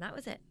 And that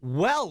was it.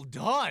 Well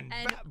done.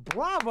 And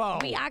Bravo.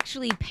 We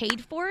actually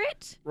paid for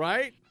it.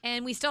 Right?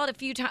 And we still had a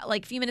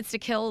few minutes to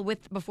kill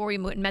before we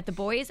met the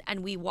boys, and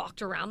we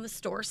walked around the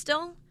store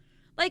still.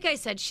 Like I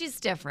said, she's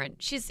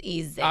different. She's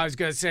easy. I was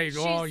going to say,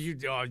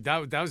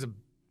 that was a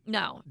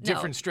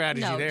different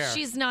strategy there.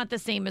 She's not the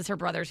same as her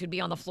brothers who'd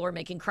be on the floor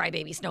making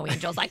crybaby snow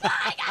angels like,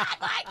 oh my God,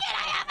 why can't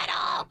I have it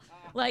all?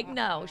 Like,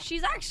 no,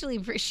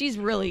 she's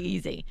really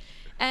easy.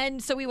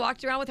 And so we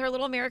walked around with her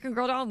little American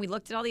Girl doll, and we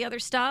looked at all the other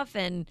stuff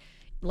and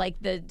like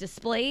the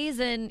displays,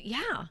 and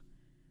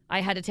I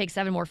had to take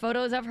 7 more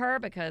photos of her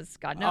because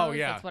God knows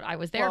that's what I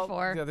was there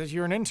for. Yeah,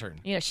 you're an intern.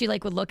 You know, she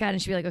like would look at it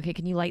and she'd be like, okay,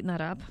 can you lighten that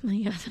up?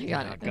 Yes, I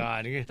got it.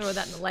 God. Throw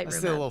that in the light Let's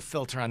room. do a little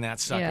filter on that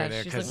sucker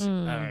there she's because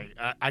like,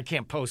 I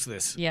can't post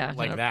this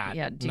like that.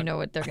 Yeah, do you know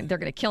what? They're going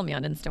to kill me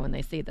on Insta when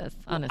they see this,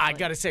 honestly. I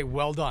got to say,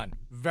 well done.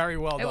 Very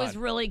well done. It was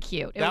really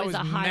cute. That was was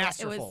a highlight.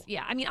 masterful.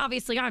 I mean,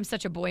 obviously, I'm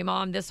such a boy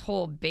mom. This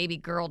whole baby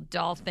girl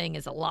doll thing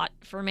is a lot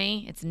for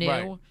me. It's new.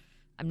 Right.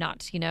 I'm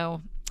not,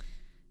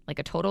 like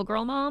a total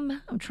girl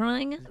mom. I'm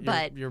trying,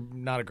 but you're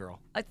not a girl.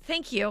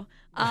 Thank you.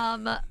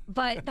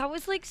 But that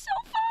was like so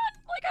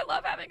fun. Like I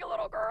love having a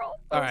little girl.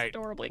 That All was right.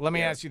 adorably Let me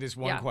cute. ask you this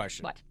one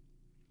question. What?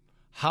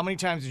 How many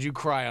times did you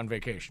cry on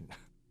vacation?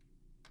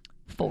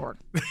 4.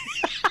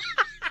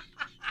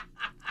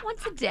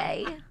 Once a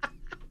day.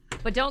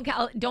 But don't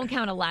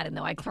count Aladdin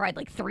though. I cried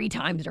like 3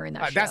 times during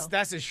that show.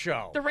 That's a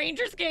show. The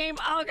Rangers game.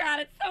 Oh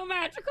God, it's so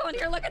magical. And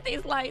here, look at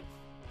these lights.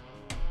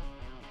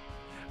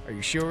 Are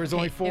you sure it was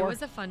only 4? It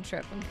was a fun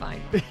trip. I'm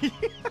fine.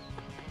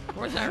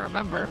 More than I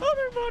remember. Oh,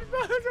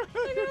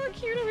 Look at how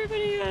cute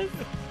everybody is.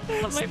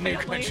 I love my New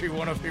family. Country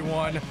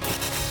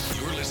 103.1.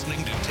 You're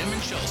listening to Tim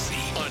and Chelsea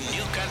on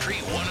New Country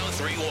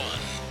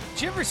 103.1.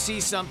 Do you ever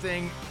see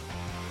something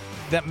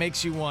that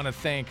makes you want to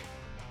think,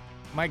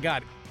 my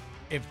God,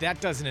 if that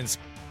doesn't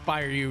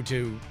inspire you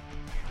to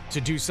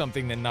do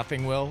something, then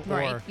nothing will?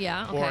 Right. Or,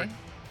 Yeah. Okay.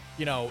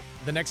 Or,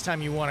 the next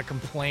time you want to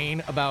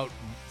complain about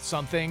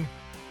something,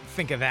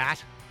 think of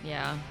that.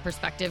 Yeah.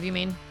 Perspective, you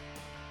mean?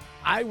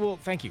 I will.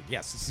 Thank you.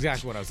 Yes, that's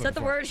exactly what I was Is that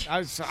looking the for.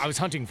 word? I was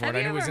hunting for Have it.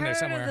 I you knew it was in ever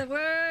there heard somewhere. of the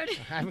word?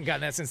 I haven't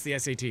gotten that since the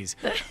SATs.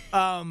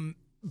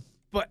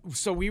 But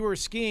so we were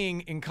skiing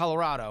in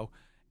Colorado,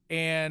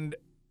 and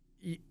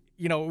it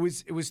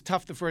was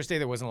tough the first day.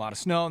 There wasn't a lot of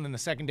snow, and then the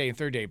second day and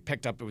third day it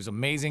picked up. It was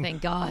amazing.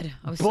 Thank God.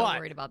 I was so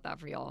worried about that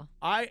for y'all.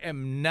 I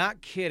am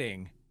not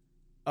kidding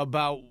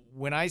about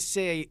when I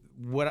say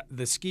what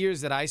the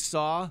skiers that I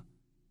saw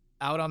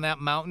out on that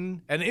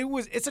mountain, and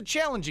it's a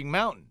challenging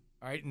mountain.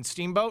 All right, in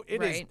Steamboat,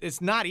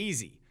 it's not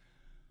easy.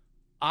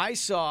 I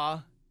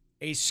saw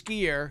a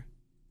skier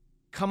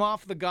come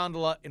off the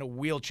gondola in a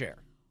wheelchair.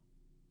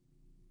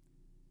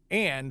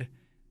 And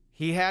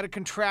he had a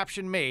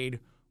contraption made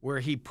where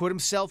he put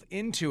himself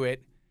into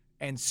it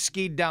and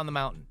skied down the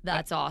mountain.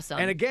 That's awesome.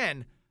 And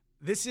again,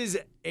 this is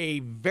a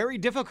very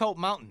difficult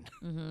mountain.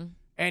 Mm-hmm.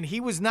 And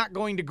he was not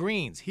going to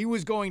greens. He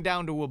was going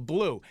down to a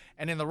blue.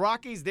 And in the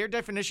Rockies, their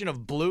definition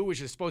of blue, which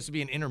is supposed to be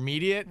an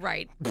intermediate.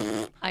 Right.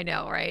 I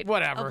know, right?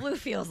 Whatever. A blue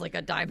feels like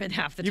a diamond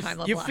half the time.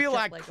 You black feel is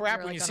like crap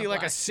you're when you on see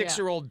like a black.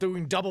 6-year-old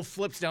doing double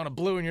flips down a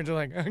blue, and you're just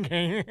like,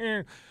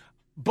 okay.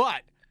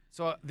 But,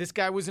 so this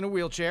guy was in a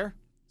wheelchair,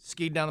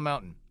 skied down the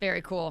mountain.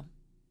 Very cool.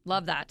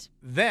 Love that.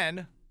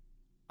 Then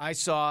I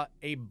saw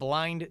a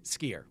blind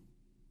skier.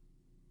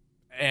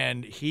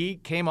 And he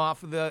came off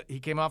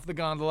the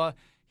gondola.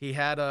 He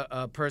had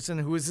a person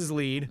who was his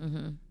lead,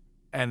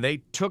 and they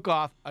took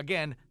off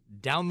again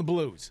down the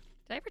blues.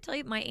 Did I ever tell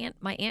you my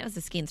aunt was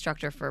a ski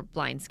instructor for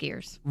blind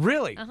skiers?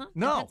 Really? Uh-huh.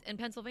 No. In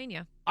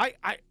Pennsylvania. I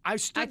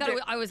stood there.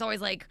 I was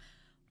always like,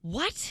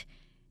 what?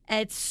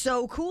 It's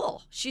so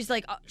cool. She's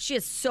like, she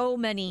has so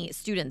many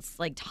students,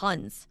 like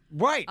tons.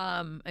 Right.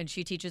 And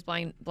she teaches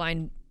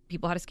blind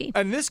people how to ski.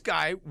 And this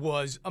guy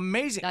was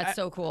amazing. That's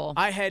so cool.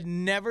 I had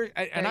never,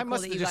 and I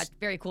must have just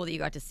very cool that you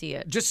got to see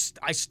it.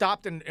 I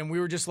stopped and we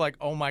were just like,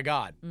 oh my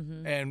God.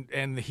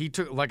 And he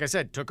took, like I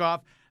said, took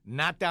off,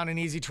 not down an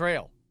easy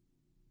trail.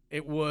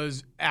 It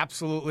was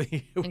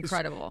absolutely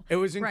incredible. It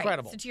was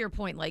incredible. Right. So to your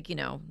point, like,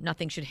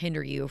 nothing should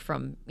hinder you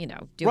from, doing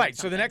right. something.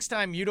 So the next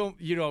time you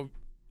don't,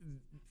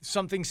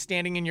 something's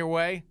standing in your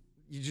way,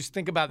 you just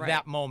think about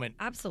that moment.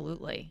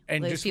 Absolutely.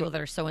 And those just people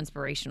that are so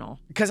inspirational.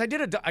 Because I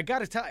got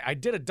to tell you, I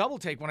did a double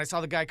take when I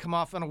saw the guy come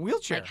off on a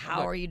wheelchair. Like,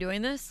 how are you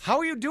doing this? How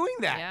are you doing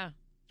that? Yeah.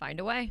 Find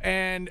a way.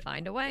 And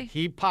find a way.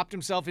 He popped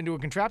himself into a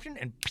contraption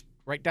and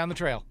right down the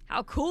trail.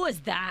 How cool is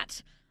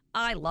that?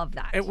 I love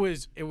that. It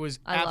was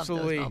I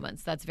absolutely. love those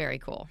moments. That's very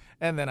cool.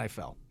 And then I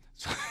fell.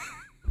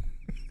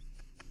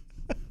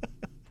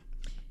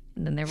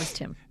 And then there was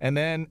Tim. And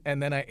then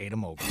I ate a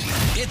mogul.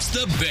 It's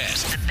the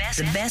best.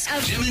 The best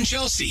of Tim and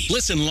Chelsea.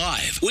 Listen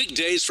live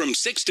weekdays from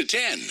 6 to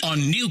 10 on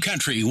New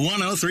Country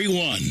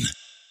 103.1.